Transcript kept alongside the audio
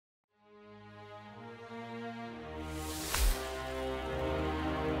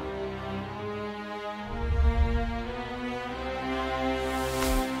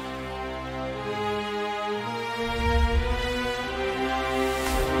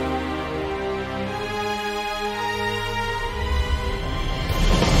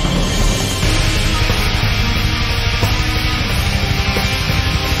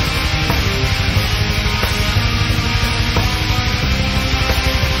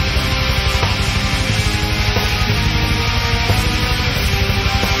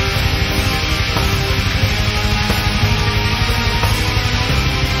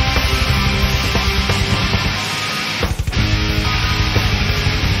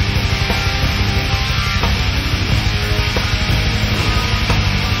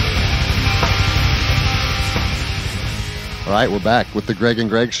All right, we're back with the Greg and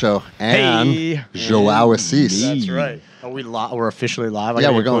Greg Show and Joao Assis. That's right. Are we we're officially live?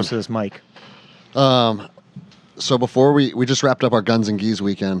 Yeah, we're going. Close to this mic. So before we just wrapped up our Guns Gis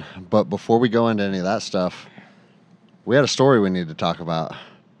weekend, but before we go into any of that stuff, we had a story we need to talk about.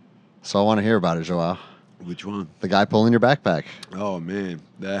 So I want to hear about it, Joao. Which one? The guy pulling your backpack. Oh, man.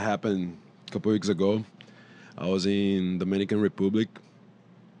 That happened a couple weeks ago. I was in Dominican Republic,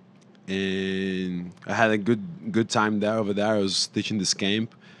 and I had a good time there over there. I was teaching this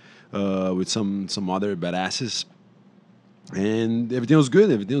camp with some other badasses, and everything was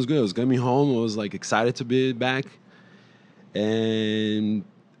good. I was coming home. I was like excited to be back, and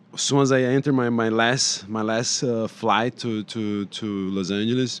as soon as I entered my last flight to Los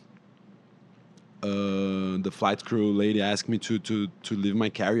Angeles, the flight crew lady asked me to leave my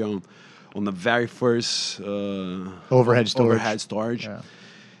carry-on on the very first Overhead storage. Yeah.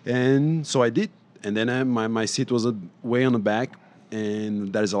 And so I did. And then my seat was way on the back,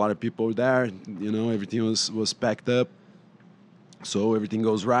 and there's a lot of people there. You know, everything was packed up. So everything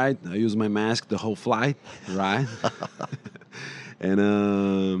goes right. I use my mask the whole flight, right?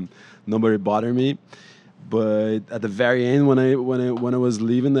 And nobody bothered me. But at the very end, when I was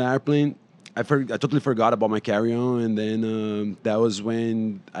leaving the airplane, I totally forgot about my carry-on, and then that was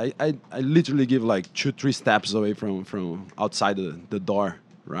when I literally give like 2-3 steps away from outside the door,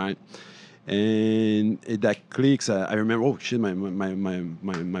 right? And that clicks. I remember, oh shit,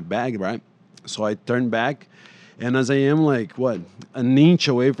 my bag, right? So I turned back, and as I am like an inch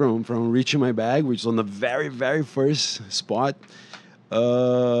away from reaching my bag, which is on the very very first spot,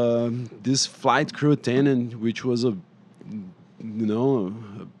 this flight crew attendant, which was a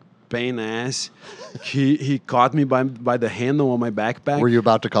pain ass. He caught me by the handle on my backpack. Were you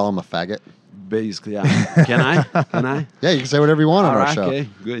about to call him a faggot? Basically, yeah. Can I? Yeah, you can say whatever you want on our show. Okay,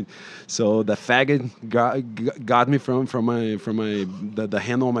 good. So the faggot got me from the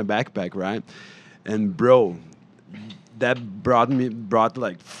handle on my backpack, right? And bro, that brought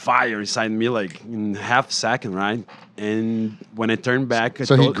like fire inside me, like in half a second, right? And when I turned back,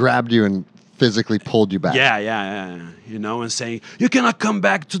 he grabbed you and physically pulled you back. Yeah. You know, and saying, you cannot come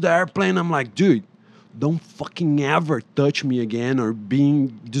back to the airplane. I'm like, dude, don't fucking ever touch me again or being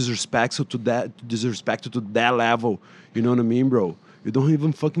disrespectful to that level. You know what I mean, bro? You don't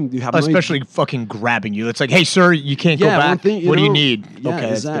even fucking... Especially fucking grabbing you. It's like, hey, sir, you can't go back. What do you need? Yeah,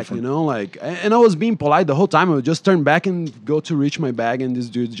 okay, exactly. You know, like... And I was being polite the whole time. I would just turn back and go to reach my bag, and this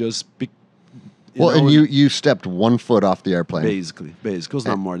dude just picked... You stepped 1 foot off the airplane. Basically. It was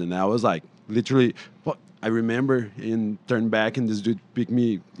not more than that. I was like, literally... I remember and turned back, and this dude picked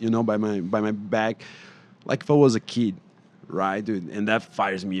me, by my back, like if I was a kid, right, dude? And that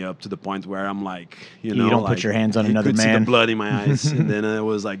fires me up to the point where I'm like, you don't put your hands on another man. You could see the blood in my eyes, and then I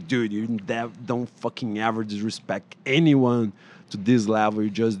was like, dude, you don't fucking ever disrespect anyone to this level you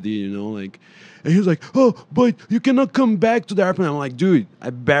just did, like. And he was like, oh, but you cannot come back to the airplane. I'm like, dude,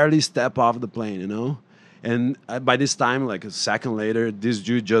 I barely step off the plane, And by this time, like a second later, this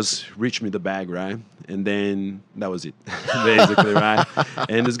dude just reached me the bag, right? And then that was it, basically, right?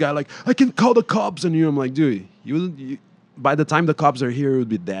 And this guy like, I can call the cops on you. I'm like, dude, you by the time the cops are here, you'll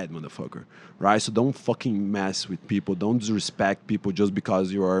be dead, motherfucker, right? So don't fucking mess with people. Don't disrespect people just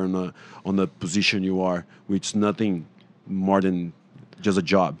because you are on the position you are, which is nothing more than just a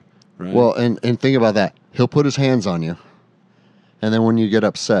job, right? Well, and think about that. He'll put his hands on you. And then when you get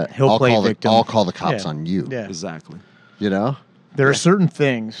upset, I'll call the cops on you. Yeah. Exactly. There are certain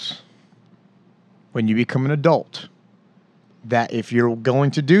things when you become an adult that if you're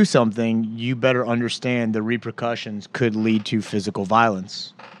going to do something, you better understand the repercussions could lead to physical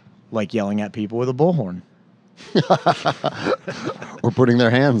violence, like yelling at people with a bullhorn. Or putting their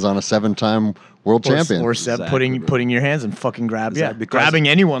hands on a 7-time world champion. Or putting your hands and fucking grabbing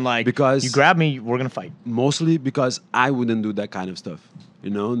anyone because you grab me, we're going to fight. Mostly because I wouldn't do that kind of stuff,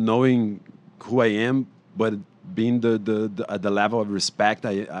 knowing who I am, but being at the level of respect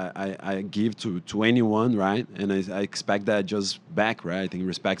I give to anyone, right? And I expect that just back, right? I think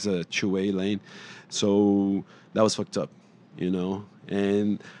respect's a two-way lane. So that was fucked up,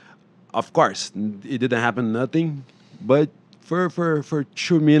 And of course, it didn't happen, nothing. But for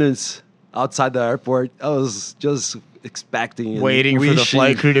 2 minutes outside the airport, I was just expecting and waiting for the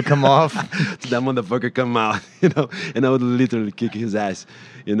flight crew to come off. That motherfucker come out, and I would literally kick his ass,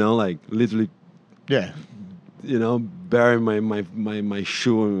 like literally. Yeah. Bury my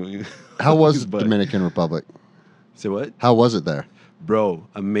shoe. How was Dominican Republic? Say what? How was it there? Bro,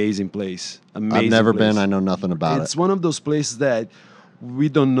 amazing place. I've never been. I know nothing about it. It's one of those places that we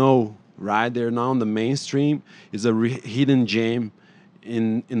don't know, right? They're not on the mainstream. It's a hidden gem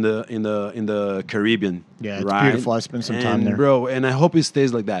in the Caribbean. Yeah, it's right? beautiful. I spent some time there. Bro, and I hope it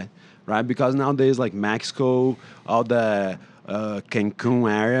stays like that, right? Because nowadays, like Mexico, all the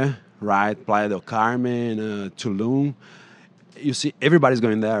Cancun area, right? Playa del Carmen, Tulum, you see everybody's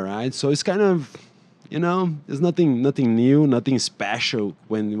going there, right? So it's kind of, there's nothing new, nothing special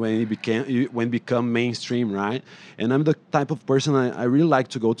when it become mainstream, right? And I'm the type of person I really like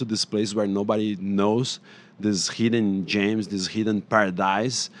to go to this place where nobody knows, this hidden gems, this hidden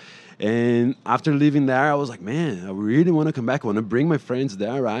paradise. And after living there, I was like, man, I really want to come back. I want to bring my friends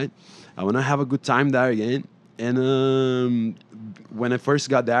there, right? I want to have a good time there again. And when I first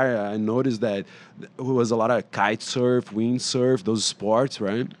got there, I noticed that there was a lot of kite surf, windsurf, those sports,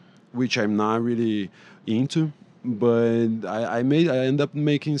 right? Which I'm not really into. But I ended up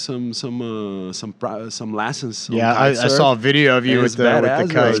making some lessons. Yeah, on I kite surf. saw a video of you And with it's the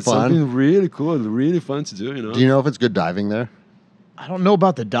badass, bro. kites. It's something really cool, really fun to do. Do you know if it's good diving there? I don't know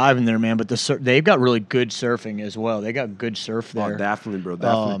about the diving there, man, but they've got really good surfing as well. They got good surf there. Oh, definitely, bro.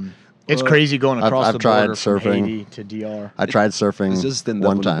 Definitely. It's crazy going across I've the tried border from surfing. Haiti to DR. I tried surfing It's just stand up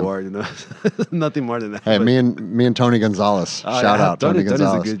one on the time. board, Nothing more than that. Hey, but- me and Tony Gonzalez. Oh, Shout yeah, out Tony Tony's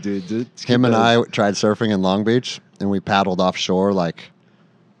Gonzalez. a good dude. Him and I tried surfing in Long Beach, and we paddled offshore.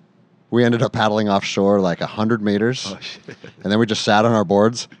 We ended up paddling offshore 100 meters, Oh, shit. and then we just sat on our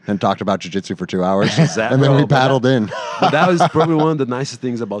boards and talked about jiu-jitsu for 2 hours, That, and then bro, we but paddled in. But that was probably one of the nicest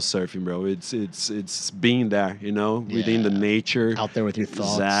things about surfing, bro. It's being there, within the nature. Out there with your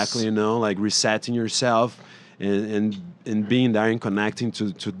thoughts. Exactly, resetting yourself and being there and connecting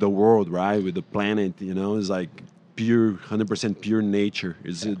to the world, right? With the planet, it's like pure, 100% pure nature.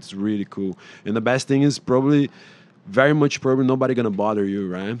 It's really cool. And the best thing is probably nobody gonna bother you,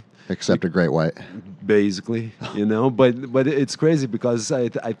 right? Except a great white. Basically, but it's crazy because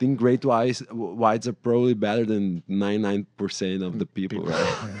I think great whites are probably better than 99% of the people,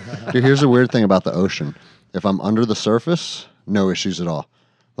 right? Dude, here's the weird thing about the ocean. If I'm under the surface, no issues at all.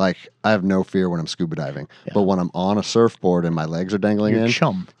 I have no fear when I'm scuba diving. Yeah. But when I'm on a surfboard and my legs are dangling You're in,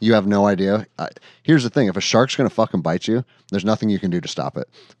 chum. you have no idea. Here's the thing. If a shark's going to fucking bite you, there's nothing you can do to stop it.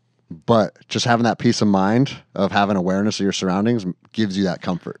 But just having that peace of mind of having awareness of your surroundings gives you that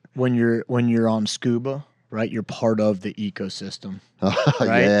comfort. When you're on scuba, right? You're part of the ecosystem.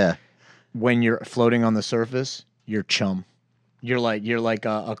 Right? Yeah. When you're floating on the surface, you're chum. You're like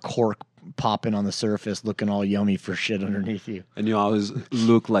a cork popping on the surface, looking all yummy for shit underneath you. And you always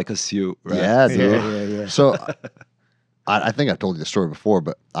look like a seal, right? Yeah, dude. Yeah. So I think I've told you the story before,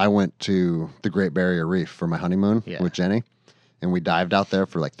 but I went to the Great Barrier Reef for my honeymoon with Jenny. And we dived out there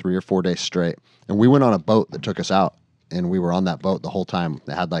for 3 or 4 days straight. And we went on a boat that took us out. And we were on that boat the whole time.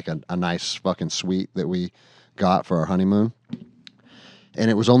 It had a nice fucking suite that we got for our honeymoon. And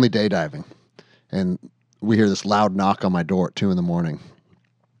it was only day diving. And we hear this loud knock on my door at 2 a.m. I'm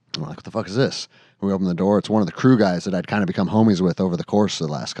like, what the fuck is this? And we open the door. It's one of the crew guys that I'd kind of become homies with over the course of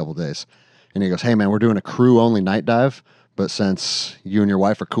the last couple of days. And he goes, hey man, we're doing a crew-only night dive. But since you and your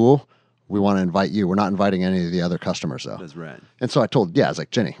wife are cool, we want to invite you. We're not inviting any of the other customers, though. That's right. And so I was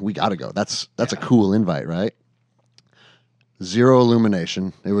like, Jenny, we got to go. That's a cool invite, right? Zero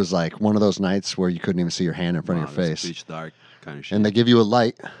illumination. It was like one of those nights where you couldn't even see your hand in front of your face. Pitch dark kind of shit. And they give you a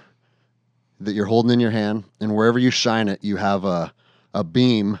light that you're holding in your hand, and wherever you shine it, you have a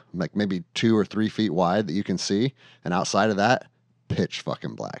beam, maybe 2 or 3 feet wide that you can see, and outside of that, pitch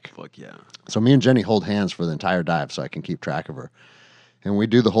fucking black. Fuck yeah. So me and Jenny hold hands for the entire dive so I can keep track of her. And we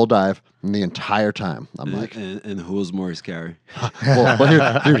do the whole dive, and the entire time, I'm like... And who's more scary?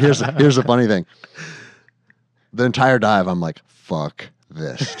 Here's the funny thing. The entire dive, I'm like, fuck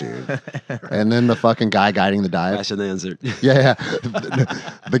this, dude. And then the fucking guy guiding the dive... I should answer. Yeah.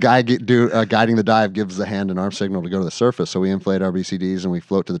 The guy guiding the dive gives the hand and arm signal to go to the surface, so we inflate our BCDs, and we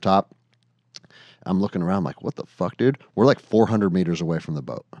float to the top. I'm looking around like, what the fuck, dude? We're 400 meters away from the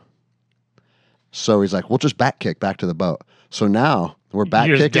boat. So he's like, we'll just back kick back to the boat. So now... We're back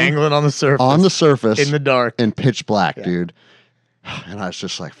You're kicking dangling on the surface. On the surface. In the dark. In pitch black, dude. And I was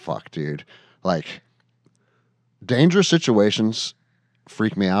just like, fuck, dude. Dangerous situations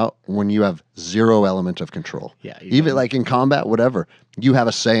freak me out when you have zero element of control. Yeah. Even in combat, whatever. You have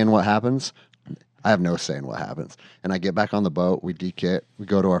a say in what happens. I have no say in what happens. And I get back on the boat. We de-kit. We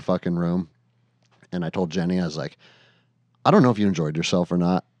go to our fucking room. And I told Jenny, I was like, I don't know if you enjoyed yourself or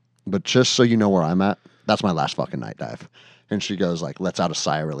not, but just so you know where I'm at, that's my last fucking night dive. And she goes lets out a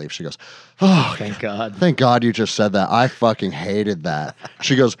sigh of relief. She goes, oh, thank God. Thank God you just said that. I fucking hated that.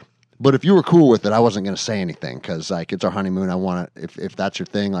 She goes, But if you were cool with it, I wasn't going to say anything because, like, it's our honeymoon. I want to, if that's your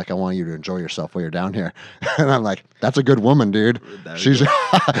thing, like, I want you to enjoy yourself while you're down here. And I'm like, that's a good woman, dude. She's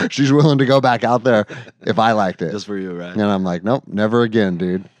she's willing to go back out there if I liked it. Just for you, right? And I'm like, nope, never again,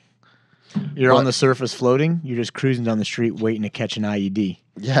 dude. You're on the surface floating. You're just cruising down the street waiting to catch an IED.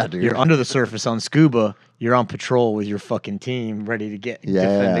 Yeah, dude. You're under the surface on scuba. You're on patrol with your fucking team, ready to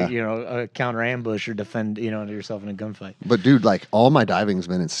defend, a counter ambush or defend, yourself in a gunfight. But dude, like all my diving's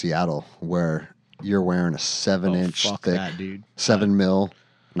been in Seattle, where you're wearing a 7-inch thick, that, dude. 7 mil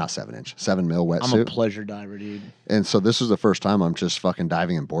wetsuit. I'm a pleasure diver, dude. And so this is the first time I'm just fucking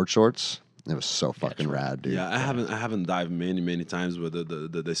diving in board shorts. It was so fucking rad, dude. Yeah, I haven't dived many times, but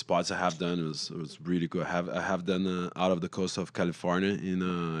the spots I have done was really cool. I have done out of the coast of California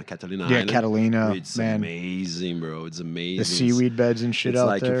in Catalina Island. Yeah, Catalina, it's man, amazing, bro. It's amazing. The seaweed beds and shit it's out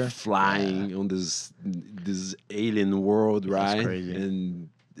like there. You're flying on this alien world, right? That's crazy. And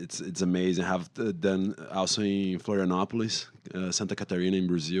it's amazing. I have done also in Florianopolis, Santa Catarina in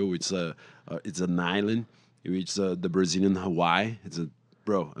Brazil. It's an island, which the Brazilian Hawaii. It's a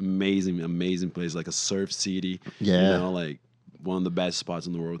amazing place, like a surf city. Yeah, like one of the best spots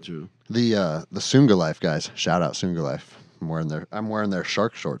in the world too. The Sunga Life guys, shout out Sunga Life. I'm wearing their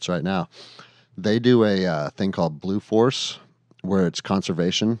shark shorts right now. They do a thing called Blue Force, where it's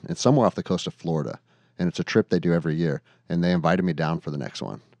conservation. It's somewhere off the coast of Florida, and it's a trip they do every year. And they invited me down for the next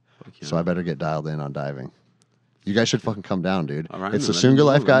one, so I better get dialed in on diving. You guys should fucking come down, dude. All right, it's the Sunga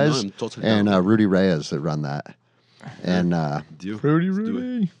Life guys totally and Rudy Reyes that run that. And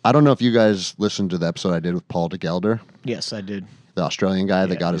Rudy. I don't know if you guys listened to the episode I did with Paul de Gelder. Yes, I did. The Australian guy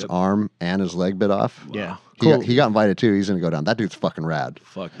that got his arm and his leg bit off. Wow. Yeah. He got invited too. He's going to go down. That dude's fucking rad.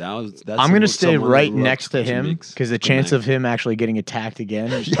 Fuck, that's I'm going to stay right next to him because the chance of him actually getting attacked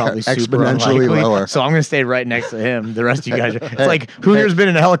again is probably super exponentially unlikely. lower. So I'm going to stay right next to him. The rest of you guys it's like, who here's been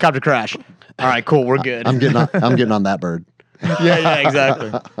in a helicopter crash? All right, cool. We're good. I'm getting on that bird. Yeah,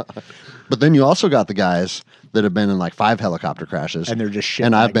 exactly. But then you also got the guys that have been in like 5 helicopter crashes. And they're just shit.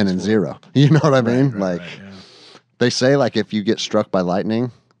 And I've been in 0. You know what I mean? Right, yeah. They say like if you get struck by lightning,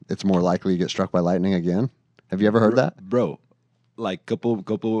 it's more likely you get struck by lightning again. Have you ever heard that? Bro, like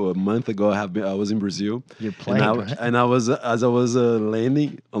couple a month ago I was in Brazil. You're playing. And I was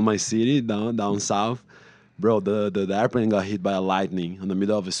landing on my city down south. Bro, the airplane got hit by a lightning in the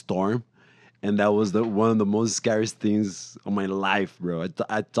middle of a storm. And that was one of the most scariest things of my life, bro.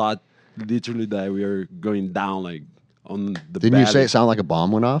 I thought literally that we were going down like on the Didn't belly. You say it sounded like a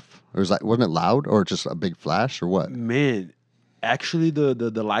bomb went off? Or wasn't it loud or just a big flash or what? Man, actually the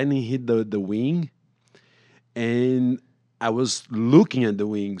lightning hit the wing, and I was looking at the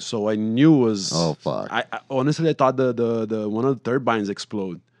wing, so I knew it was. Oh fuck! I honestly I thought the one of the turbines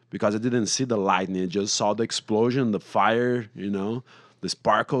exploded because I didn't see the lightning. I just saw the explosion, the fire, the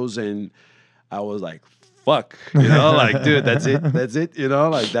sparkles, and I was like, "Fuck!" Like, dude, that's it,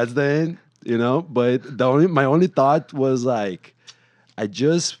 like that's the end, But my only thought was like,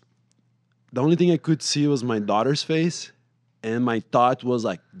 the only thing I could see was my daughter's face. And my thought was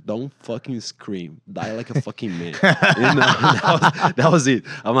like, don't fucking scream. Die like a fucking man. That was it.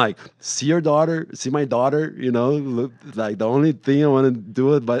 I'm like, see my daughter, like the only thing I want to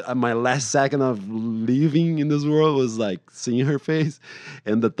do it, but my last second of living in this world was like seeing her face.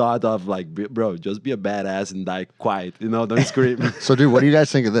 And the thought of like, bro, just be a badass and die quiet, don't scream. So dude, what do you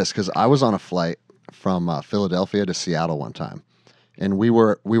guys think of this? Because I was on a flight from Philadelphia to Seattle one time. And we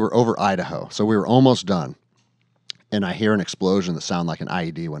were over Idaho. So we were almost done. And I hear an explosion that sounded like an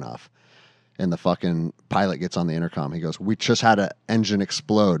IED went off. And the fucking pilot gets on the intercom. He goes, we just had an engine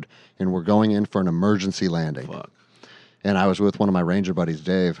explode, and we're going in for an emergency landing. Fuck. And I was with one of my ranger buddies,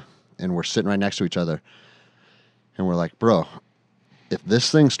 Dave, and we're sitting right next to each other. And we're like, bro, if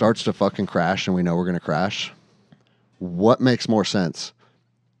this thing starts to fucking crash and we know we're going to crash, what makes more sense?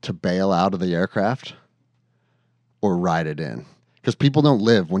 To bail out of the aircraft or ride it in? Because people don't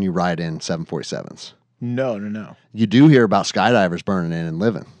live when you ride in 747s. No. You do hear about skydivers burning in and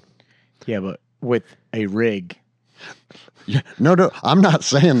living. Yeah, but with a rig. Yeah, no, I'm not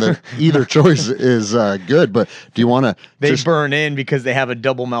saying that either choice is good, but do you want to? They burn in because they have a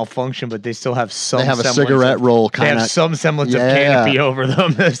double malfunction, but they still have some. They have a cigarette roll kind of. They have some semblance of canopy over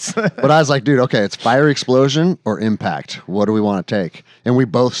them. But I was like, dude, okay, it's fire explosion or impact. What do we want to take? And we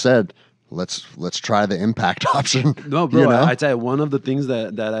both said, let's try the impact option. No, bro, I tell you, one of the things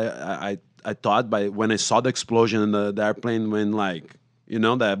that I thought when I saw the explosion and the airplane went like,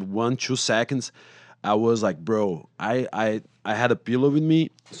 that 1-2 seconds, I was like, bro, I had a pillow with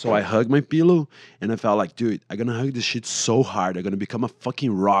me, so I hugged my pillow, and I felt like, dude, I'm gonna hug this shit so hard, I'm gonna become a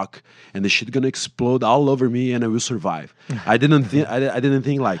fucking rock, and the shit gonna explode all over me, and I will survive. I didn't think, I didn't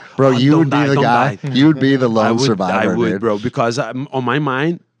think like, Bro, oh, you don't would be die, the don't guy. die. You would be the lone I survivor, would, dude. bro, because on my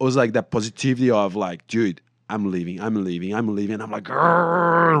mind it was like that positivity of like, dude, I'm leaving. I'm like,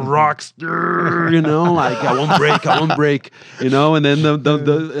 rocks, you know, like I won't break, you know. And then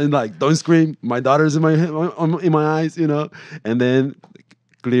and like, don't scream. My daughter's in my eyes, you know. And then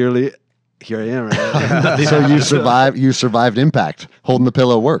clearly, here I am. Right? So you survived impact. Holding the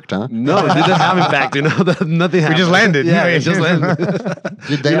pillow worked, huh? No, it didn't have impact. You know, nothing happened. We just landed. Yeah, it just landed.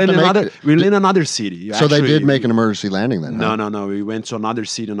 Did they have to make? We landed in another city. So they did make an emergency landing then? Huh? No. We went to another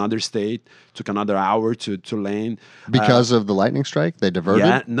city, another state. Took another hour to land because of the lightning strike. They diverted.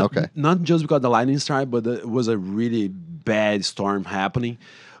 Yeah, okay. Not just because of the lightning strike, but it was a really bad storm happening.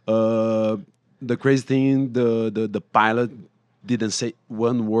 The crazy thing, the pilot didn't say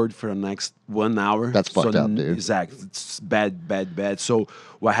one word for the next 1 hour. That's fucked up, dude. Exactly. It's bad. So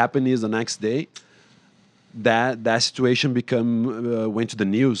what happened is the next day, that situation went to the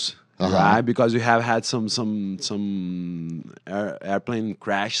news, right? Because we have had some airplane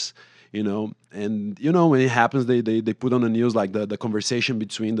crashes, you know. And, you know, when it happens, they put on the news like the conversation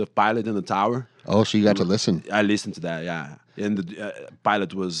between the pilot and the tower. Oh, so you got to listen. I listened to that, yeah. And the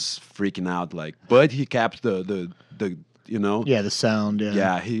pilot was freaking out, like, but he kept the you know, the sound,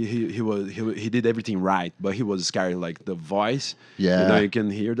 yeah, he did everything right, but he was scared, like the voice, you Yeah. know, you can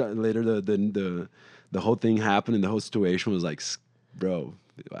hear that later, the whole thing happened, and the whole situation was like, bro,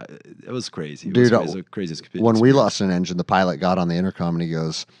 it was crazy. It Dude, was a crazy experience. when we lost an engine, the pilot got on the intercom and he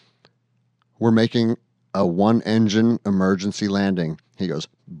goes, "We're making a 1-engine emergency landing." He goes,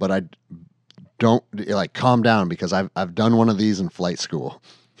 "But I don't, like, calm down, because I've done one of these in flight school."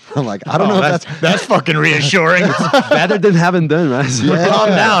 I'm like, I don't know if that's fucking reassuring. better than having done, right? So, Calm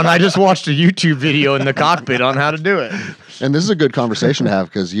down. I just watched a YouTube video in the cockpit on how to do it. And this is a good conversation to have,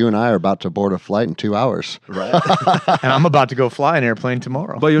 because you and I are about to board a flight in 2 hours. right. And I'm about to go fly an airplane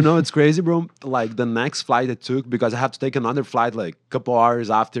tomorrow. But you know, it's crazy, bro. Like the next flight I took, because I have to take another flight like a couple hours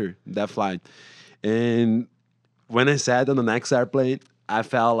after that flight. And when I sat on the next airplane, I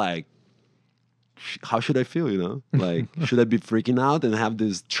felt like, how should I feel, you know? Like, should I be freaking out and have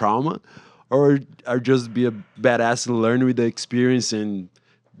this trauma, or just be a badass and learn with the experience and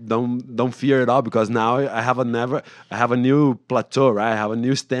don't fear at all? Because now I have a new plateau, right? I have a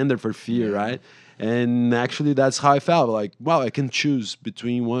new standard for fear, right? And actually, that's how I felt. Like, wow, I can choose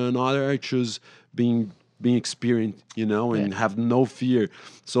between one another. I choose being experienced, you know, and have no fear.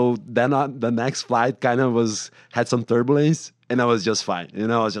 So then the next flight kind of had some turbulence, and I was just fine. You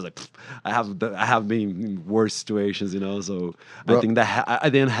know, I was just like, I have been in worse situations, you know. So bro, I think that I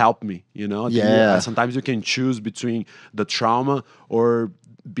didn't help me, you know. Sometimes you can choose between the trauma or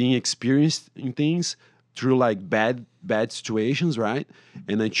being experienced in things through like bad situations, right?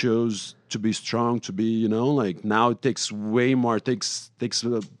 And I chose to be strong, to be, you know, like now it takes way more, takes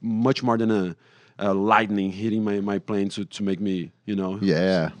much more than a lightning hitting my plane to make me, you know,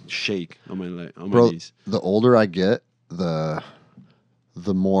 shake on my knees. The older I get, the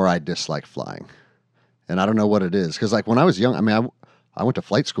more I dislike flying. And I don't know what it is. Because like when I was young, I mean, I went to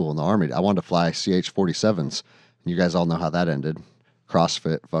flight school in the Army. I wanted to fly CH-47s. You guys all know how that ended.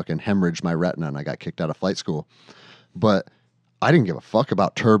 CrossFit fucking hemorrhaged my retina and I got kicked out of flight school. But I didn't give a fuck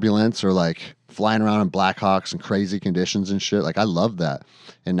about turbulence or like flying around in Blackhawks and crazy conditions and shit. Like I love that.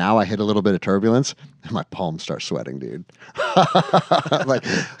 And now I hit a little bit of turbulence and my palms start sweating, dude. Like,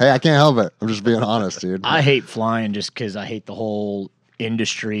 hey, I can't help it. I'm just being honest, dude. I hate flying just because I hate the whole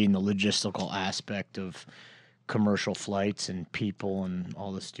industry and the logistical aspect of commercial flights and people and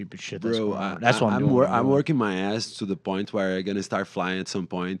all the stupid shit. That's what I'm doing. I'm working my ass to the point where I'm gonna start flying at some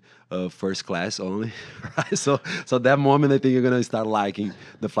point, first class only. Right? So that moment I think you're gonna start liking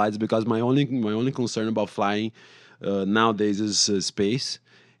the flights, because my only concern about flying nowadays is space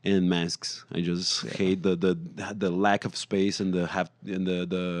and masks. I just hate the lack of space and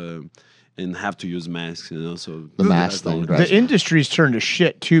and have to use masks, you know. So the mask thing. The industry's turned to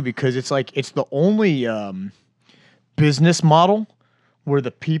shit too, because it's like it's the only business model where the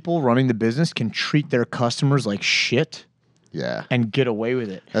people running the business can treat their customers like shit. Yeah. And get away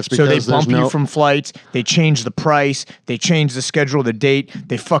with it. That's because so they bump you from flights, they change the price, they change the schedule, the date,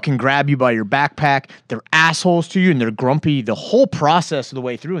 they fucking grab you by your backpack, they're assholes to you and they're grumpy the whole process of the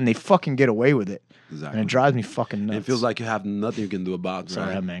way through, and they fucking get away with it. Exactly. And it drives me fucking nuts. It feels like you have nothing you can do about it. Sorry,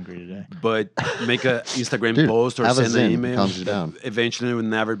 right? I'm angry today. But make an Instagram post or send an email. Calms you down. Eventually it will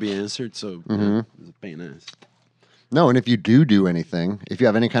never be answered. So it's a pain in the ass. No, and if you do anything, if you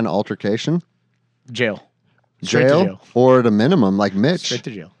have any kind of altercation, Jail. Jail, or at a minimum, like Mitch. Straight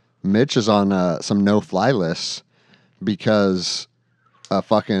to jail. Mitch is on some no-fly lists because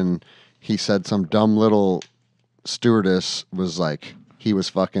he said some dumb little stewardess was like, he was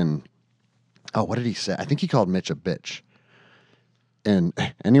fucking, oh, what did he say? I think he called Mitch a bitch. And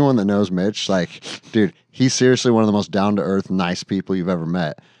anyone that knows Mitch, like, dude, he's seriously one of the most down-to-earth, nice people you've ever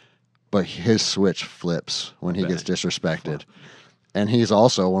met. But his switch flips when he gets disrespected. And he's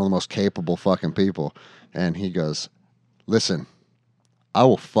also one of the most capable fucking people. And he goes, listen, I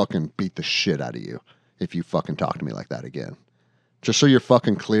will fucking beat the shit out of you if you fucking talk to me like that again. Just so you're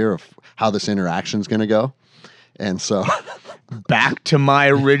fucking clear of how this interaction's going to go. And so... Back to my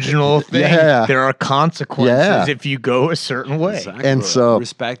original thing. Yeah. There are consequences if you go a certain way. Exactly, and bro. so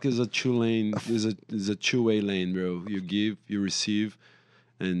respect is a two-way lane, bro. You give, you receive,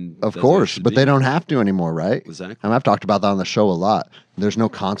 and of course, but they don't have to anymore, right? Exactly. I mean, I've talked about that on the show a lot. There's no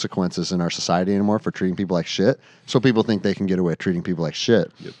consequences in our society anymore for treating people like shit. So people think they can get away with treating people like shit.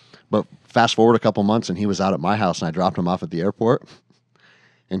 Yep. But fast forward a couple months and he was out at my house and I dropped him off at the airport.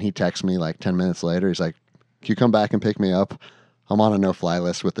 And he texts me like 10 minutes later. He's like, can you come back and pick me up? I'm on a no-fly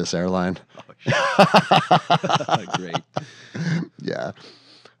list with this airline. Oh, great. Yeah.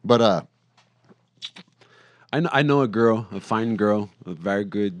 But I know a girl, a fine girl, a very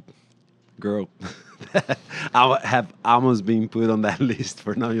good girl. I have almost been put on that list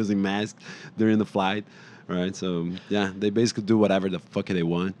for not using masks during the flight. Right. So yeah, they basically do whatever the fuck they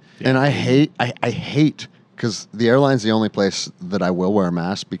want. And I hate because the airline's the only place that I will wear a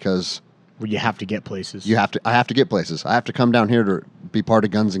mask because you have to get places. I have to get places. I have to come down here to be part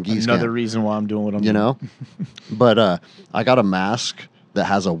of Guns Gis. Another reason why I'm doing what I'm doing. You know? But I got a mask that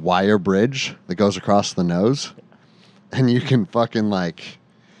has a wire bridge that goes across the nose. And you can fucking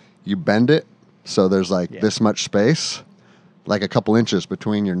you bend it so there's this much space, like a couple inches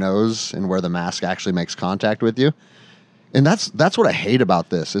between your nose and where the mask actually makes contact with you. And that's what I hate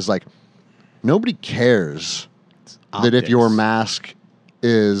about this is nobody cares that if your mask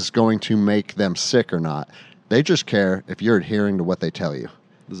is going to make them sick or not. They just care if you're adhering to what they tell you.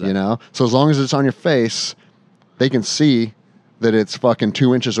 Exactly. You know? So as long as it's on your face, they can see that it's fucking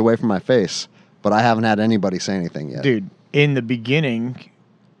 2 inches away from my face. But I haven't had anybody say anything yet. Dude, in the beginning,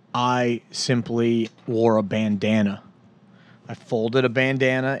 I simply wore a bandana. I folded a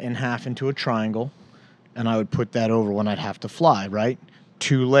bandana in half into a triangle, and I would put that over when I'd have to fly, right?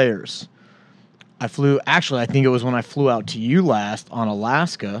 2 layers. I think it was when I flew out to you last on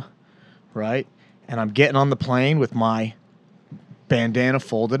Alaska, right? And I'm getting on the plane with my bandana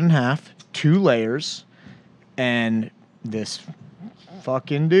folded in half, 2 layers, and this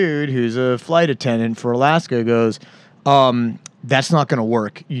fucking dude who's a flight attendant for Alaska goes, that's not going to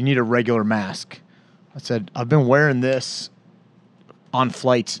work. You need a regular mask. I said, I've been wearing this on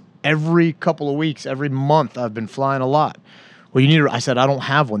flights every couple of weeks, every month. I've been flying a lot. Well, I said, I don't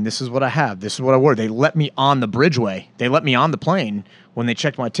have one. This is what I have. This is what I wore. They let me on the bridgeway. They let me on the plane when they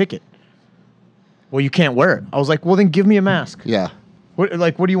checked my ticket. Well, you can't wear it. I was like, well, then give me a mask. Yeah. What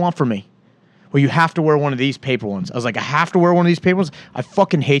do you want from me? Well, you have to wear one of these paper ones. I was like, I have to wear one of these paper ones? I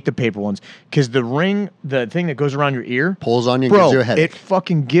fucking hate the paper ones because the thing that goes around your ear. Pulls on you and gives you a headache. It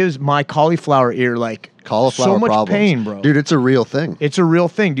fucking gives my cauliflower ear so much problems. pain, bro. Dude, it's a real thing. It's a real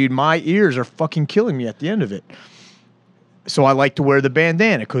thing, dude. My ears are fucking killing me at the end of it. So I like to wear the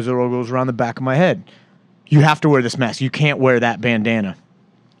bandana because it all goes around the back of my head. You have to wear this mask. You can't wear that bandana.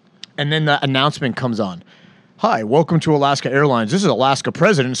 And then the announcement comes on. Hi, welcome to Alaska Airlines. This is Alaska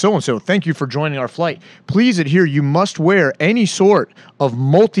President so-and-so. Thank you for joining our flight. Please adhere. You must wear any sort of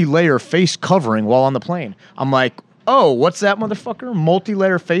multi-layer face covering while on the plane. I'm like, oh, what's that, motherfucker?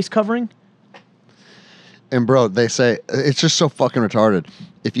 Multi-layer face covering? And bro, they say, it's just so fucking retarded.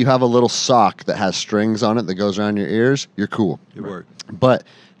 If you have a little sock that has strings on it that goes around your ears, you're cool. It worked. But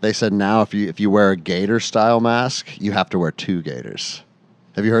they said now if you wear a gator-style mask, you have to wear 2 gators.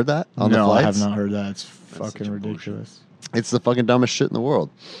 Have you heard that on the flights? No, I have not heard that. It's fucking ridiculous. It's the fucking dumbest shit in the world.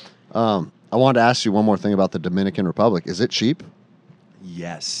 I wanted to ask you one more thing about the Dominican Republic. Is it cheap?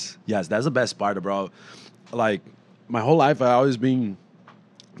 Yes, that's the best part, bro. Like, my whole life, I've always been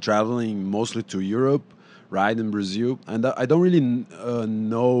traveling mostly to Europe, right, in Brazil. And I don't really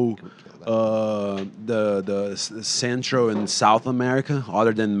know the Central and South America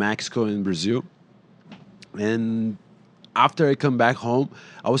other than Mexico and Brazil. And after I come back home,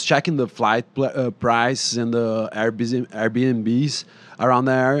 I was checking the flight price and the Airbnbs around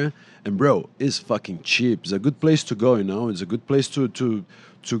the area. And bro, it's fucking cheap. It's a good place to go, you know. It's a good place to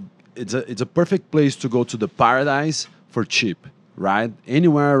it's a perfect place to go to the paradise for cheap, right?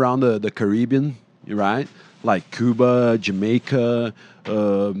 Anywhere around the Caribbean, right? like Cuba, Jamaica,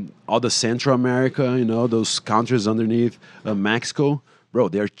 all the Central America, you know, those countries underneath Mexico, bro,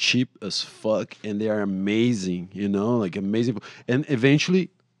 they're cheap as fuck and they are amazing, you know, like amazing. And eventually,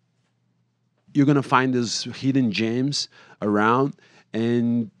 you're gonna find these hidden gems around,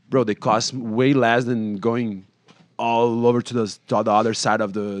 and bro, they cost way less than going all over to the other side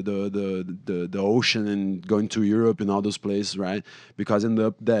of the ocean and going to Europe and all those places, right? Because in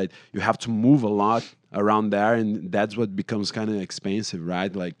that you have to move a lot around there, and that's what becomes kind of expensive,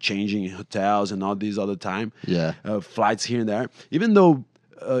 right? Like changing hotels and all these other time, flights here and there. Even though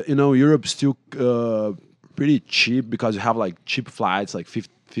you know, Europe's still pretty cheap because you have like cheap flights, like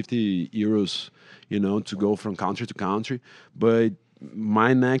 50 euros, you know, to go from country to country. But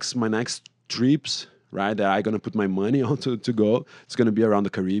my next trips, right, that I'm gonna put my money on to go, it's gonna be around the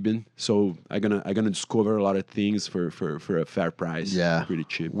Caribbean. So I'm gonna discover a lot of things for a fair price. Yeah, pretty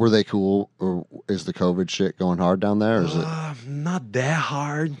cheap. Were they cool, or is the COVID shit going hard down there? Or is it not that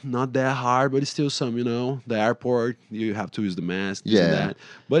hard, but it's still some, you know, the airport, you have to use the mask, this and that.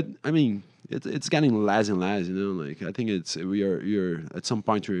 But I mean, it's getting less and less, you know. Like I think you're at some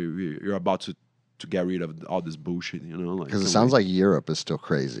point you're about to get rid of all this bullshit, you know. Because it sounds like Europe is still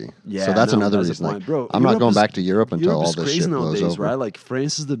crazy. Yeah, so that's another reason. Like, bro, I'm not going back to Europe until all this shit blows over. Right? Like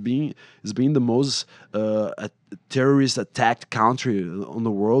France is being the most terrorist attacked country on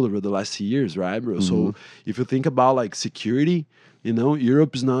the world over the last years, right, bro? So if you think about like security, you know,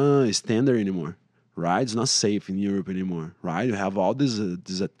 Europe is not a standard anymore. Right, it's not safe in Europe anymore. Right, you have all these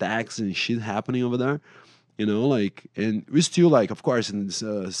attacks and shit happening over there. You know, like, and we still like, of course, in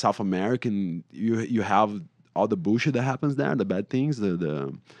South American, you have all the bullshit that happens there, the bad things,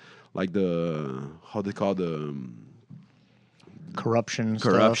 the how they call the corruption,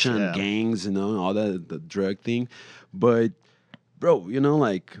 gangs, you know, all that, the drug thing. But bro, you know,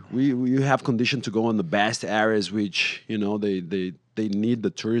 like we have conditioned to go on the best areas, which, you know, they need the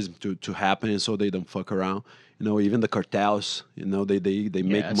tourism to happen, and so they don't fuck around. You know, even the cartels, you know, they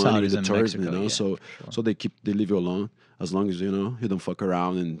make money with the tourism, you know, so they leave you alone as long as, you know, you don't fuck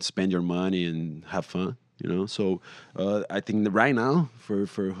around and spend your money and have fun, you know. So I think that right now for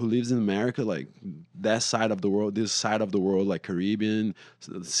who lives in America, like that side of the world, this side of the world, like Caribbean,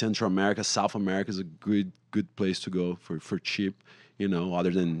 Central America, South America is a good place to go for cheap, you know,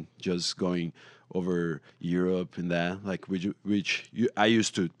 other than just going over Europe and that, like I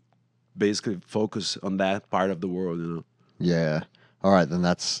used to basically focus on that part of the world, you know. Yeah. All right, then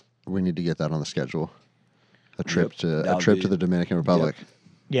we need to get that on the schedule. A trip to the Dominican Republic.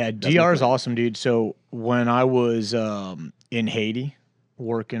 Yeah, DR is awesome, dude. So when I was in Haiti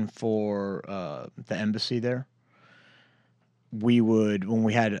working for the embassy there, when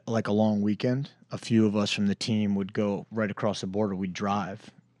we had like a long weekend, a few of us from the team would go right across the border. We'd drive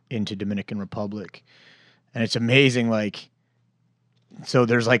into Dominican Republic, and it's amazing. Like, so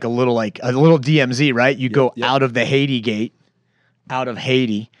there's like a little DMZ, right? You go out of the Haiti gate, out of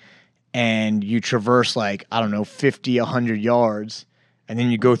Haiti, and you traverse like, I don't know, 50, 100 yards, and then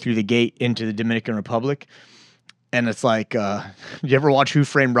you go through the gate into the Dominican Republic. And it's like, you ever watch Who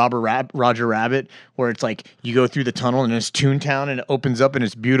Framed Roger Rabbit, where it's like you go through the tunnel and it's Toontown and it opens up and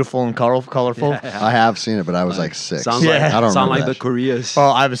it's beautiful and colorful? Yeah. I have seen it, but I was like 6. Sounds like the Koreas.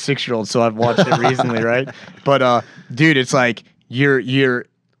 Oh, I have a 6-year-old, so I've watched it recently, right? But dude, it's like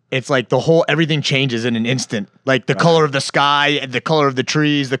it's like everything changes in an instant. Like the color of the sky, the color of the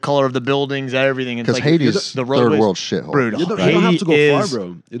trees, the color of the buildings, everything. Because like Haiti's the third world shithole. Brutal. You don't have to go far,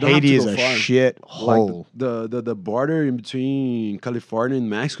 bro. Haiti is a shithole. Like the border in between California and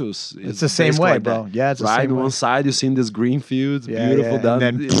Mexico is it's the same way, like bro. That. Yeah, it's the same on way. one side, you've seen this green fields, beautiful. Down,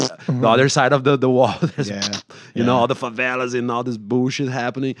 and then the other side of the wall, you know, all the favelas and all this bullshit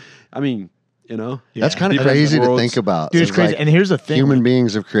happening. I mean, you know, that's kind of crazy to think about. Dude, it's crazy. Like, and here's the thing: human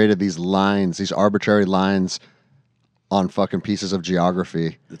beings have created these lines, these arbitrary lines on fucking pieces of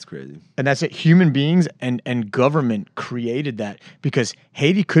geography. That's crazy. And that's it. Human beings and government created that because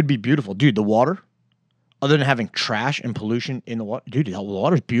Haiti could be beautiful, dude. The water, other than having trash and pollution in the water, dude, the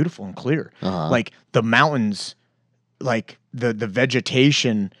water's beautiful and clear. Like the mountains, like the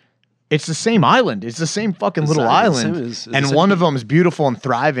vegetation. It's the same island. It's the same fucking little island. And one of them is beautiful and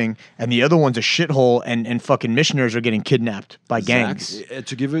thriving, and the other one's a shithole, and fucking missionaries are getting kidnapped by gangs.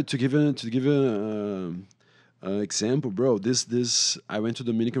 To give an example, bro, this I went to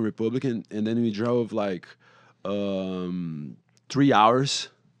Dominican Republic, and then we drove like 3 hours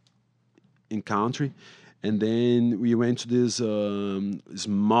in country, and then we went to this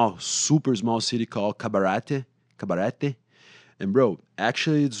super small city called Cabarete. And bro,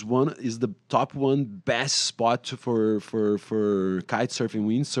 actually, it's the top best spot for kite surfing,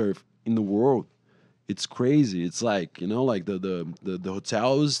 windsurf in the world. it's crazy. It's like, you know, like the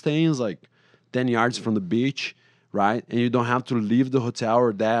hotel I was staying is like 10 yards from the beach, right? And you don't have to leave the hotel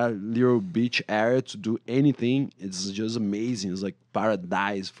or that little beach area to do anything. It's just amazing. It's like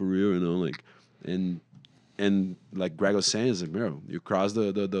paradise for real, you know, like, and like Greg was saying, is like, you cross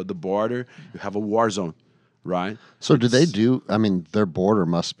the border, you have a war zone, right? So do they do, I mean, their border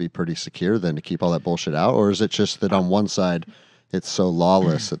must be pretty secure then to keep all that bullshit out? Or is it just that on one side it's so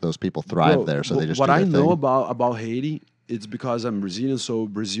lawless that those people thrive there, so they just what do their I know thing? about Haiti, it's because I'm Brazilian, so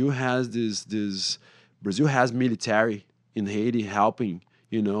Brazil has Brazil has military in Haiti helping,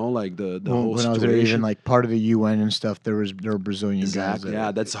 you know, like the whole when I was situation. there, even like part of the UN and stuff, there were Brazilian guys.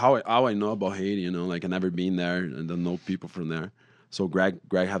 Yeah, that's how I know about Haiti. You know, like I never been there and don't know people from there. So Greg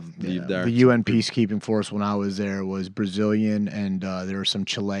have lived there. The UN peacekeeping force when I was there was Brazilian, and there were some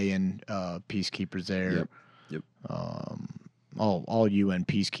Chilean peacekeepers there. Yep. All UN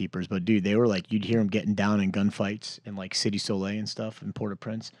peacekeepers, but dude, they were like, you'd hear them getting down in gunfights in like City Soleil and stuff in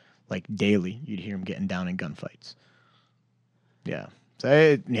Port-au-Prince, like daily. You'd hear them getting down in gunfights. Yeah. So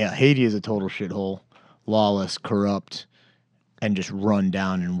Haiti is a total shithole, lawless, corrupt, and just run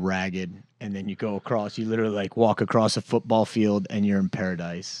down and ragged. And then you go across, you literally like walk across a football field and you're in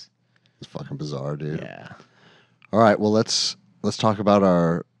paradise. It's fucking bizarre, dude. Yeah. All right, well let's talk about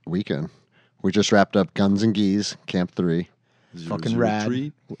our weekend. We just wrapped up Guns Gis, Camp 3. Fucking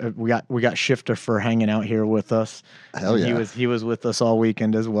rad. We got Shifter for hanging out here with us. Hell yeah. He was with us all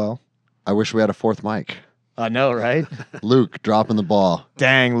weekend as well. I wish we had a fourth mic. I know, right? Luke dropping the ball.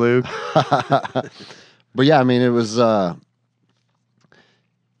 Dang, Luke. But yeah, I mean, it was, my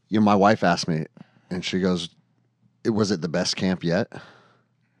wife asked me, and she goes, was it the best camp yet?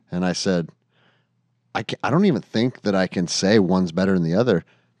 And I said, I don't even think that I can say one's better than the other,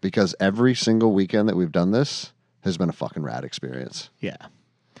 because every single weekend that we've done this has been a fucking rad experience. Yeah.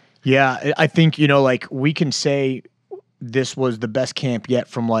 Yeah, I think, like, we can say this was the best camp yet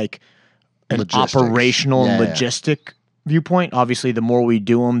from, like, an Logistics. operational and logistic viewpoint. Obviously, the more we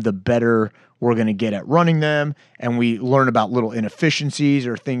do them, the better we're going to get at running them, and we learn about little inefficiencies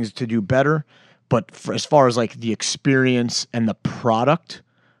or things to do better. But as far as, like, the experience and the product,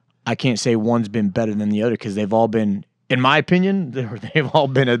 I can't say one's been better than the other, because they've all been, in my opinion, they've all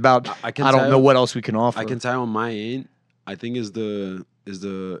been about, I don't know what else we can offer. I can tell on my end, I think is the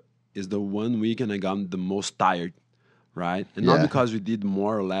one weekend I got the most tired, right? And not because we did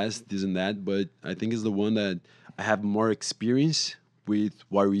more or less this and that, but I think it's the one that I have more experience with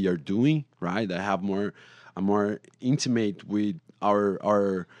what we are doing, right? I'm more intimate with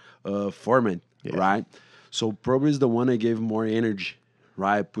our format, right? So probably is the one I gave more energy,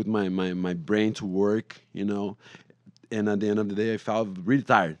 right? Put my brain to work, and at the end of the day, I felt really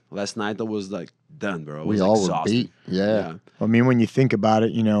tired. Last night I was like done, bro. We all were beat. Yeah. I mean, when you think about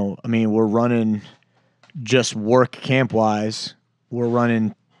it, we're running just work camp wise, we're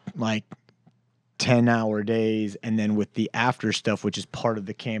running like 10-hour days, and then with the after stuff, which is part of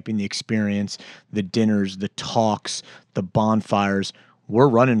the camping, the experience, the dinners, the talks, the bonfires, we're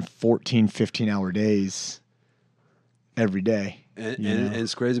running 14, 15-hour days every day. And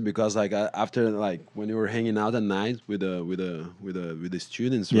it's crazy because like after like when you were hanging out at night with the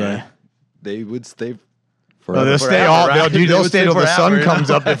students, right? They would stay forever. They'll stay they'll stay till the sun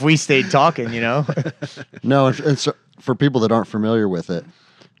comes up if we stayed talking, No, and so for people that aren't familiar with it,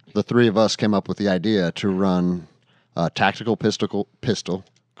 the three of us came up with the idea to run a tactical pistol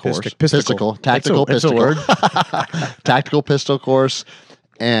course. Tactical pistol course,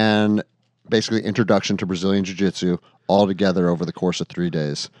 and basically introduction to Brazilian Jiu-Jitsu all together over the course of 3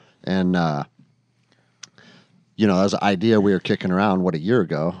 days. And, that was an idea we were kicking around, a year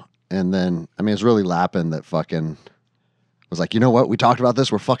ago. And then, it's really Lapin that fucking was like, you know what? We talked about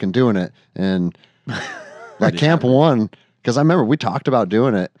this. We're fucking doing it. And like Camp 1, because I remember we talked about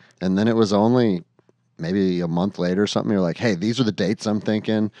doing it. And then it was only maybe a month later or something. You're like, hey, these are the dates I'm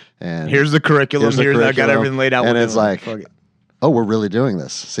thinking. And here's the curriculum. I got everything laid out. And it's like, oh, we're really doing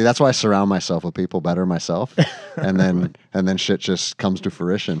this. See, that's why I surround myself with people better myself. and then shit just comes to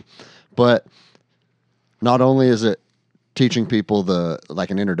fruition. But not only is it teaching people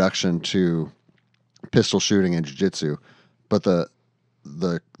an introduction to pistol shooting and jiu-jitsu, but the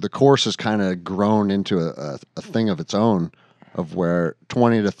course has kind of grown into a thing of its own, of where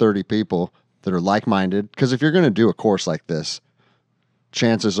 20 to 30 people that are like-minded, because if you're going to do a course like this,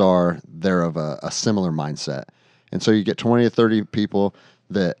 chances are they're of a similar mindset. And so you get 20 to 30 people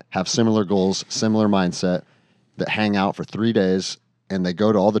that have similar goals, similar mindset, that hang out for 3 days, and they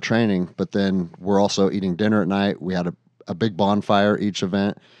go to all the training, but then we're also eating dinner at night. We had a big bonfire each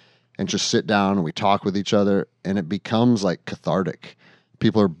event, and just sit down and we talk with each other, and it becomes like cathartic,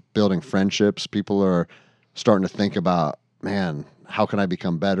 People are building friendships. People are starting to think about, man, how can I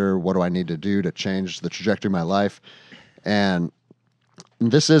become better? What do I need to do to change the trajectory of my life? And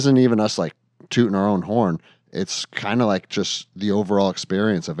this isn't even us like tooting our own horn. It's kind of like just the overall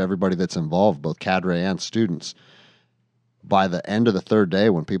experience of everybody that's involved, both cadre and students. By the end of the third day,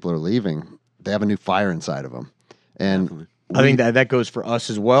 when people are leaving, they have a new fire inside of them. And I think that goes for us